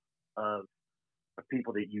group of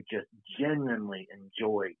people that you just genuinely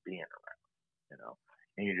enjoy being around,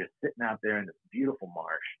 and you're just sitting out there in this beautiful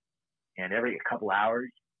marsh, and every couple hours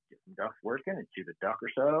you get some ducks working and shoot a duck or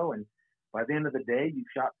so, and by the end of the day you've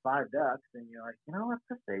shot 5 ducks, and you're like, what,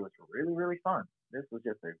 this day was really, really fun. This was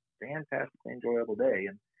just a fantastically enjoyable day,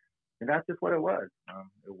 and that's just what it was.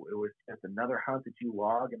 It was just another hunt that you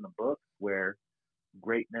log in the book where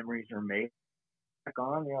great memories are made back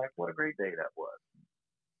on. You're like, what a great day that was.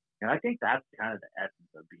 And I think that's kind of the essence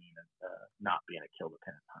of being not being a kill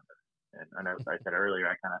dependent hunter. And I know I said earlier,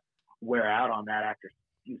 I kind of wear out on that after a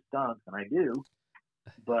few stunts, and I do.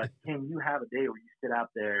 But can you have a day where you sit out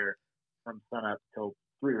there from sunup till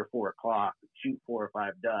 3 or 4 o'clock, shoot 4 or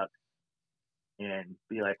 5 ducks, and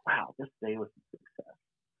be like, wow, this day was a success.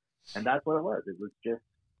 And that's what it was. It was just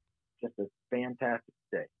a fantastic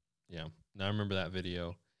day. Yeah. Now I remember that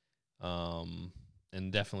video.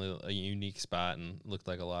 And definitely a unique spot and looked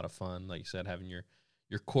like a lot of fun. Like you said, having your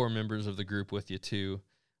core members of the group with you too.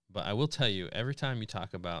 But I will tell you, every time you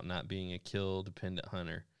talk about not being a kill dependent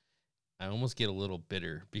hunter, I almost get a little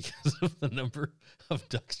bitter because of the number of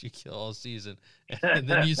ducks you kill all season. And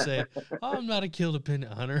then you say, oh, I'm not a kill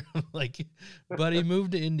dependent hunter. I'm like, buddy,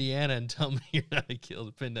 move to Indiana and tell me you're not a kill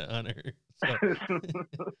dependent hunter. So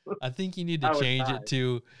I think you need to change it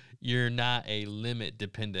to you're not a limit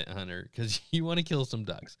dependent hunter, because you want to kill some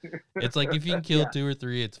ducks. It's like if you can kill 2 or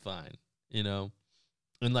 3, it's fine, And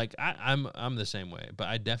like I'm the same way, but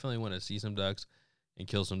I definitely want to see some ducks and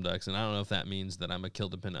kill some ducks. And I don't know if that means that I'm a kill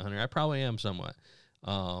dependent hunter. I probably am somewhat.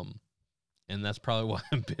 And that's probably why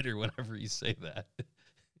I'm bitter whenever you say that.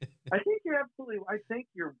 I think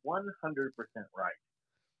you're 100% right.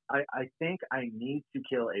 I think I need to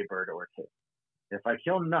kill a bird or 2. If I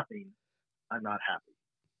kill nothing, I'm not happy.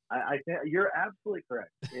 I think you're absolutely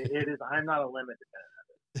correct. It is. I'm not a limit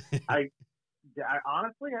dependent hunter. I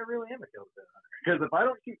honestly, I really am a kill dependent hunter, because if I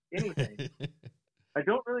don't shoot anything, I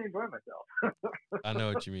don't really enjoy myself. I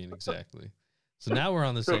know what you mean exactly. So now we're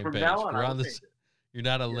on the same from page. now on, We're on this. You're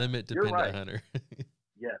not a limit dependent right. hunter.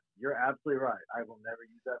 Yes, you're absolutely right. I will never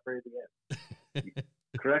use that phrase again.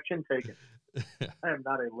 Correction taken. I am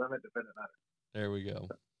not a limit dependent hunter. There we go.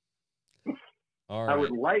 All right. I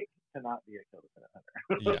would like to not be a kill dependent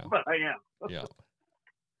hunter, yeah, but I am.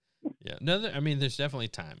 Yeah. No, I mean, there's definitely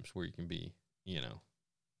times where you can be.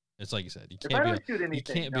 It's like you said, you If I can't don't shoot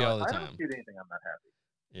anything, you can't be all the if time. I don't shoot anything, I'm not happy.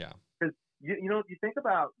 Yeah. Because you think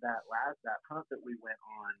about that hunt that we went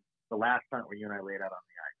on, the last hunt where you and I laid out on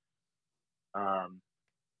the ice.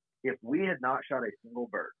 If we had not shot a single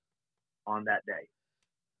bird on that day,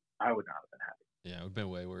 I would not have been happy. Yeah, it would have been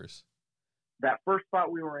way worse. That first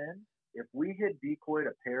spot we were in, if we had decoyed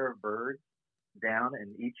a pair of birds down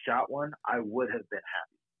and each shot one, I would have been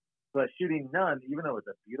happy. But shooting none, even though it was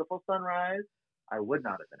a beautiful sunrise, I would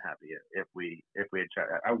not have been happy if we had shot.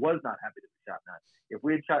 I was not happy that we shot none. If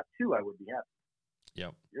we had shot two, I would be happy.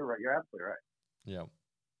 Yep. You're right. You're absolutely right.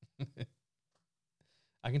 Yep.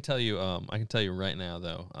 I can tell you. I can tell you right now,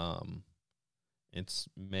 though. It's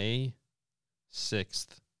May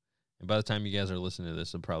 6th, and by the time you guys are listening to this,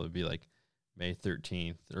 it'll probably be like May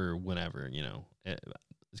 13th or whenever. You know,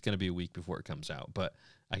 it's going to be a week before it comes out. But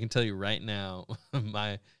I can tell you right now,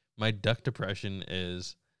 my duck depression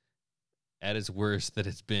is at its worst that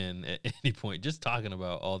it's been at any point. Just talking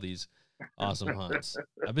about all these awesome hunts,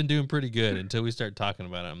 I've been doing pretty good until we start talking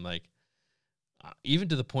about it. I'm like, even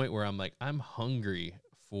to the point where I'm like, I'm hungry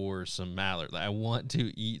for some mallard. Like, I want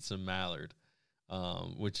to eat some mallard,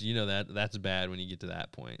 which, you know, that's bad when you get to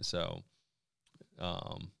that point. So,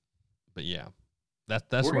 but yeah, that's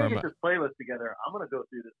We're where gonna I'm get this playlist together. I'm gonna go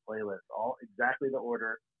through this playlist all exactly the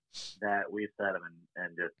order that we've set them,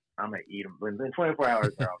 and just I'm gonna eat them within 24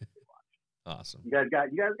 hours. They're all gonna be watched. Awesome. You guys got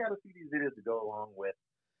to see these videos to go along with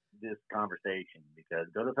this conversation, because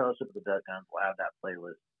go to Fellowship of the Duck Guns. We'll have that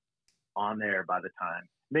playlist on there by the time.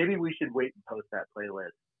 Maybe we should wait and post that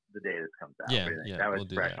playlist the day this comes out. Yeah, that was we'll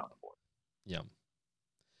do fresh that. on the board. Yeah.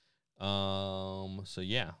 So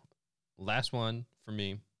yeah, last one for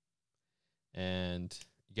me. And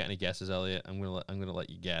you got any guesses, Elliot? I'm gonna let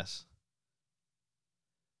you guess.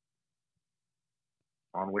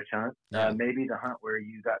 On which hunt? Yeah. Maybe the hunt where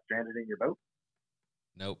you got stranded in your boat.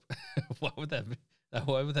 Nope. Why would that be?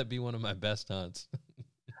 Why would that be one of my best hunts?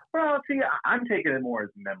 Well, see, I'm taking it more as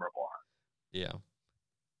memorable hunt. Yeah.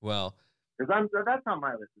 Well, because that's not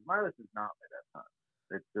my list. My list is not my best hunt.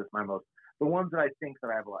 It's just the ones that I think that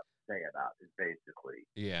I have a lot to say about is basically.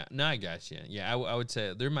 Yeah. No, I got you. Yeah, I would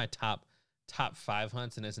say they're my top 5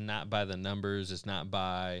 hunts, and it's not by the numbers. It's not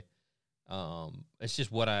by. It's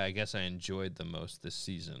just what I guess I enjoyed the most this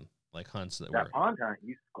season, like hunts that were. Pond hunt,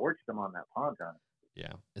 you scorched them on that pond hunt.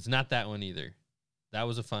 Yeah, it's not that one either. That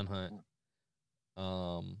was a fun hunt.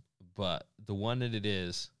 But the one that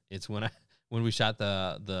it's when we shot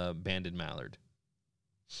the banded mallard.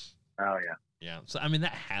 Oh yeah. Yeah. So I mean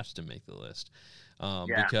that has to make the list. Yeah.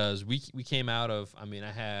 Because we came out of, I mean,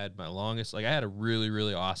 I had my longest, like I had a really,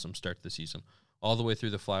 really awesome start to the season. All the way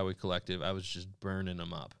through the Flyway Collective, I was just burning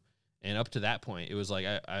them up. And up to that point, it was like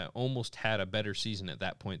I almost had a better season at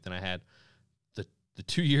that point than I had the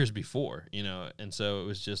 2 years before, you know. And so it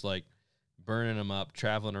was just like burning them up,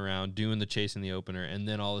 traveling around, doing the chase in the opener, and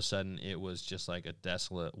then all of a sudden it was just like a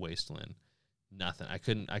desolate wasteland. Nothing. I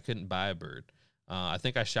couldn't buy a bird. I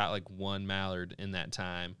think I shot like one mallard in that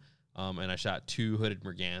time, and I shot 2 hooded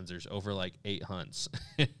mergansers over like 8 hunts.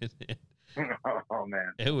 Oh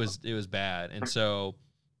man, it was bad. And so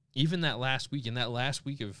even that last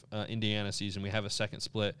week of Indiana season, we have a second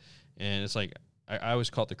split, and it's like I always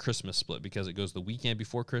call it the Christmas split because it goes the weekend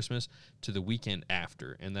before Christmas to the weekend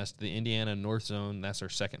after, and that's the Indiana North Zone. That's our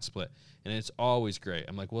second split, and it's always great.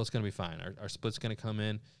 I'm like, well, it's gonna be fine. Our split's gonna come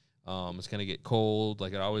in. It's gonna get cold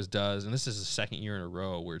like it always does, and this is the second year in a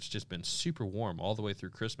row where it's just been super warm all the way through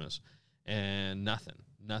Christmas, and nothing.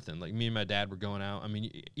 Like me and my dad were going out. I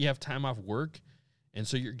mean, you have time off work, and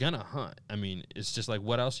so you're gonna hunt. I mean, it's just like,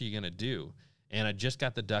 what else are you gonna do? And I just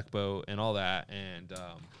got the duck bow and all that, and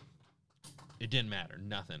it didn't matter.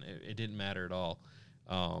 Nothing. It didn't matter at all.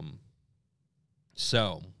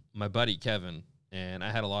 So my buddy Kevin, and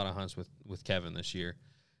I had a lot of hunts with Kevin this year.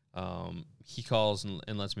 He calls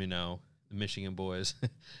and lets me know, the Michigan boys,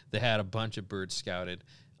 they had a bunch of birds scouted,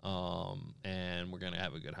 and we're going to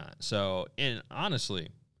have a good hunt. So, and honestly,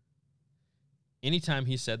 anytime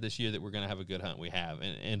he said this year that we're going to have a good hunt, we have.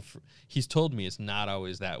 And he's told me it's not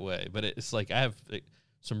always that way, but it's like I have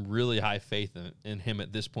some really high faith in him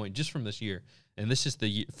at this point, just from this year. And this is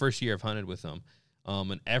the first year I've hunted with him.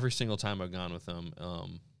 And every single time I've gone with him,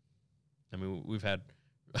 I mean, we've had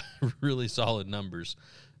really solid numbers.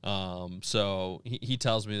 So he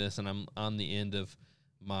tells me this, and I'm on the end of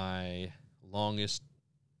my longest,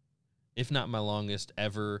 if not my longest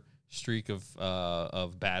ever streak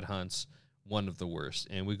of bad hunts, one of the worst.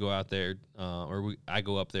 And we go out there, I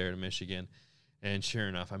go up there to Michigan, and sure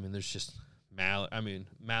enough, I mean, there's just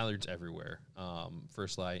mallards everywhere.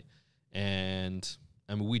 First light, and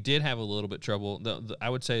I mean, we did have a little bit trouble. I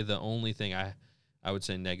would say the only thing I would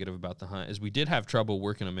say negative about the hunt is we did have trouble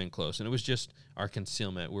working them in close, and it was just our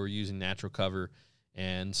concealment. We were using natural cover,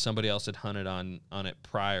 and somebody else had hunted on it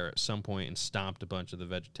prior at some point and stomped a bunch of the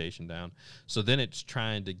vegetation down. So then it's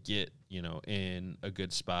trying to get, in a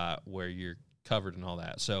good spot where you're covered and all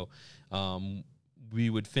that. So we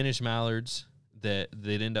would finish mallards that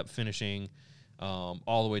they'd end up finishing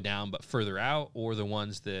all the way down but further out, or the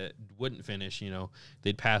ones that wouldn't finish,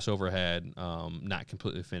 they'd pass overhead, not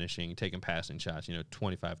completely finishing, taking passing shots,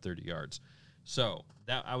 25, 30 yards. So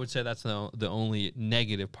that, I would say that's the only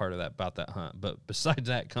negative part of that about that hunt. But besides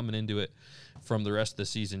that, coming into it from the rest of the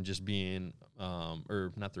season just being,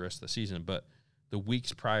 or not the rest of the season, but the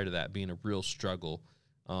weeks prior to that being a real struggle.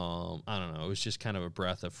 I don't know. It was just kind of a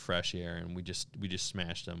breath of fresh air, and we just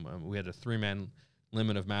smashed them. We had a 3-man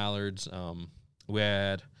limit of mallards. We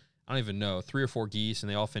had, I don't even know, 3 or 4 geese, and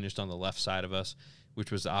they all finished on the left side of us,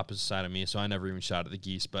 which was the opposite side of me. So I never even shot at the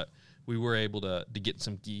geese, but we were able to get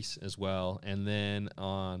some geese as well. And then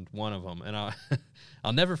on one of them, and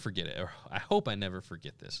I'll never forget it, or I hope I never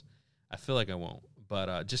forget this. I feel like I won't,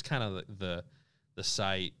 but just kind of the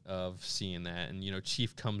sight of seeing that, and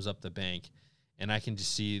Chief comes up the bank, and I can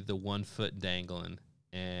just see the 1 foot dangling,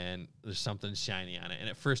 and there's something shiny on it. And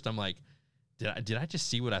at first I'm like, did I just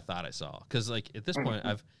see what I thought I saw? Because like at this point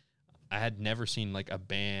I had never seen like a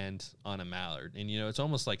band on a mallard, and it's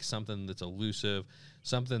almost like something that's elusive,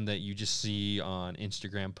 something that you just see on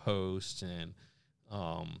Instagram posts and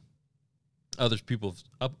other people's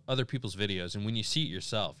videos, and when you see it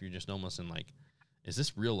yourself, you're just almost in like, is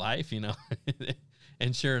this real life?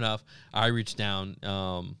 And sure enough, I reach down,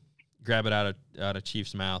 grab it out of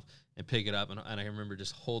Chief's mouth and pick it up, and I remember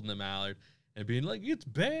just holding the mallard and being like, it's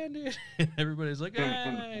banded, and everybody's like,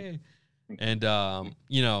 hey, and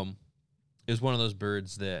it was one of those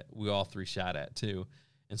birds that we all 3 shot at too.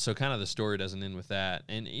 And so kind of the story doesn't end with that.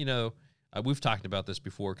 And, we've talked about this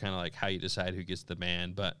before, kind of like how you decide who gets the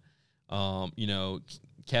band. But,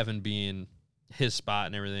 Kevin being his spot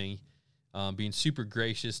and everything, being super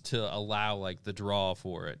gracious to allow like the draw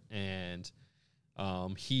for it. And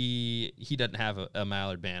he doesn't have a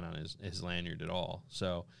mallard band on his lanyard at all.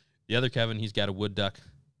 So the other Kevin, he's got a wood duck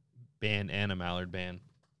band and a mallard band.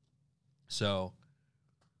 So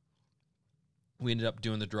we ended up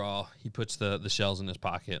doing the draw. He puts the shells in his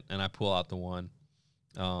pocket, and I pull out the one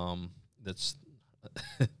that's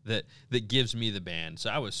that gives me the band. So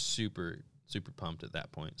I was super, super pumped at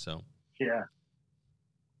that point. So yeah,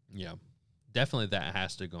 definitely that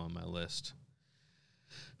has to go on my list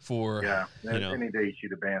for any day you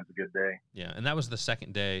shoot a band's a good day. Yeah, and that was the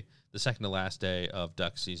second to last day of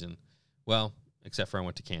duck season. Well, except for I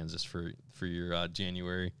went to Kansas for your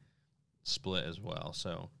January split as well.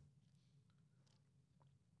 So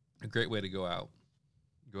a great way to go out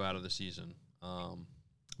of the season.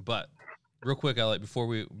 But real quick, Elliot,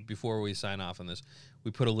 before we sign off on this,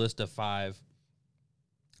 we put a list of 5.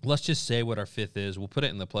 Let's just say what our 5th is. We'll put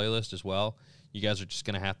it in the playlist as well. You guys are just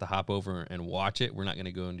going to have to hop over and watch it. We're not going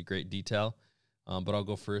to go into great detail, but I'll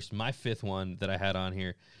go first. My 5th one that I had on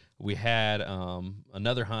here, we had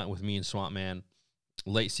another hunt with me and Swamp Man,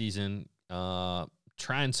 late season,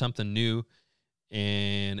 trying something new,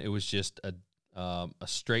 and it was just a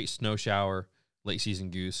straight snow shower, late season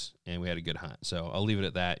goose, and we had a good hunt. So I'll leave it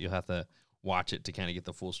at that. You'll have to watch it to kind of get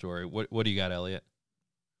the full story. What do you got, Elliot?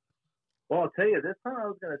 Well, I'll tell you, this hunt I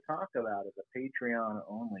was going to talk about is a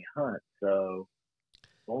Patreon-only hunt. So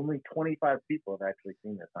only 25 people have actually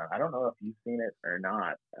seen this hunt. I don't know if you've seen it or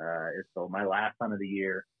not. So my last hunt of the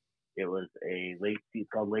year, it was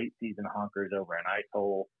called Late Season Honkers over in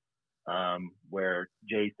Icehole, where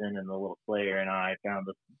Jason and the little Slayer and I found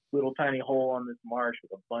this little tiny hole on this marsh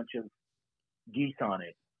with a bunch of geese on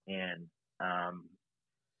it. And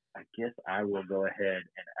I guess I will go ahead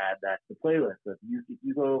and add that to the playlist. So if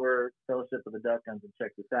you go over Fellowship of the Duck Guns and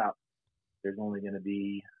check this out, there's only going to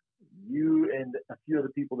be you and a few other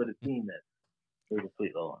people that have seen this. There's a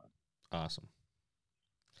sweet little one. Awesome.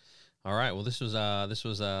 All right. Well, this was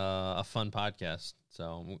a fun podcast.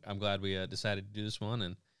 So I'm glad we decided to do this one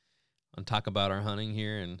and talk about our hunting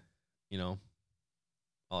here, and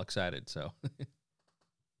all excited. So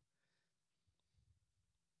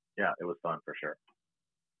yeah, it was fun for sure.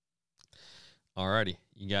 All righty.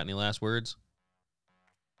 You got any last words?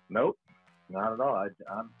 Nope, not at all.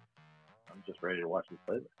 I'm just ready to watch this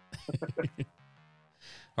playlist.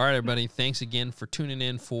 All right, everybody. Thanks again for tuning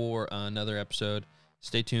in for another episode.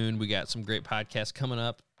 Stay tuned. We got some great podcasts coming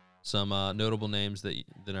up. Some notable names that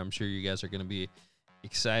I'm sure you guys are going to be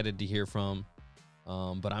excited to hear from.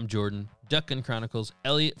 But I'm Jordan, Duck Gun Chronicles,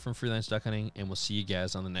 Elliot from Freelance Duck Hunting, and we'll see you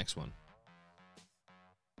guys on the next one.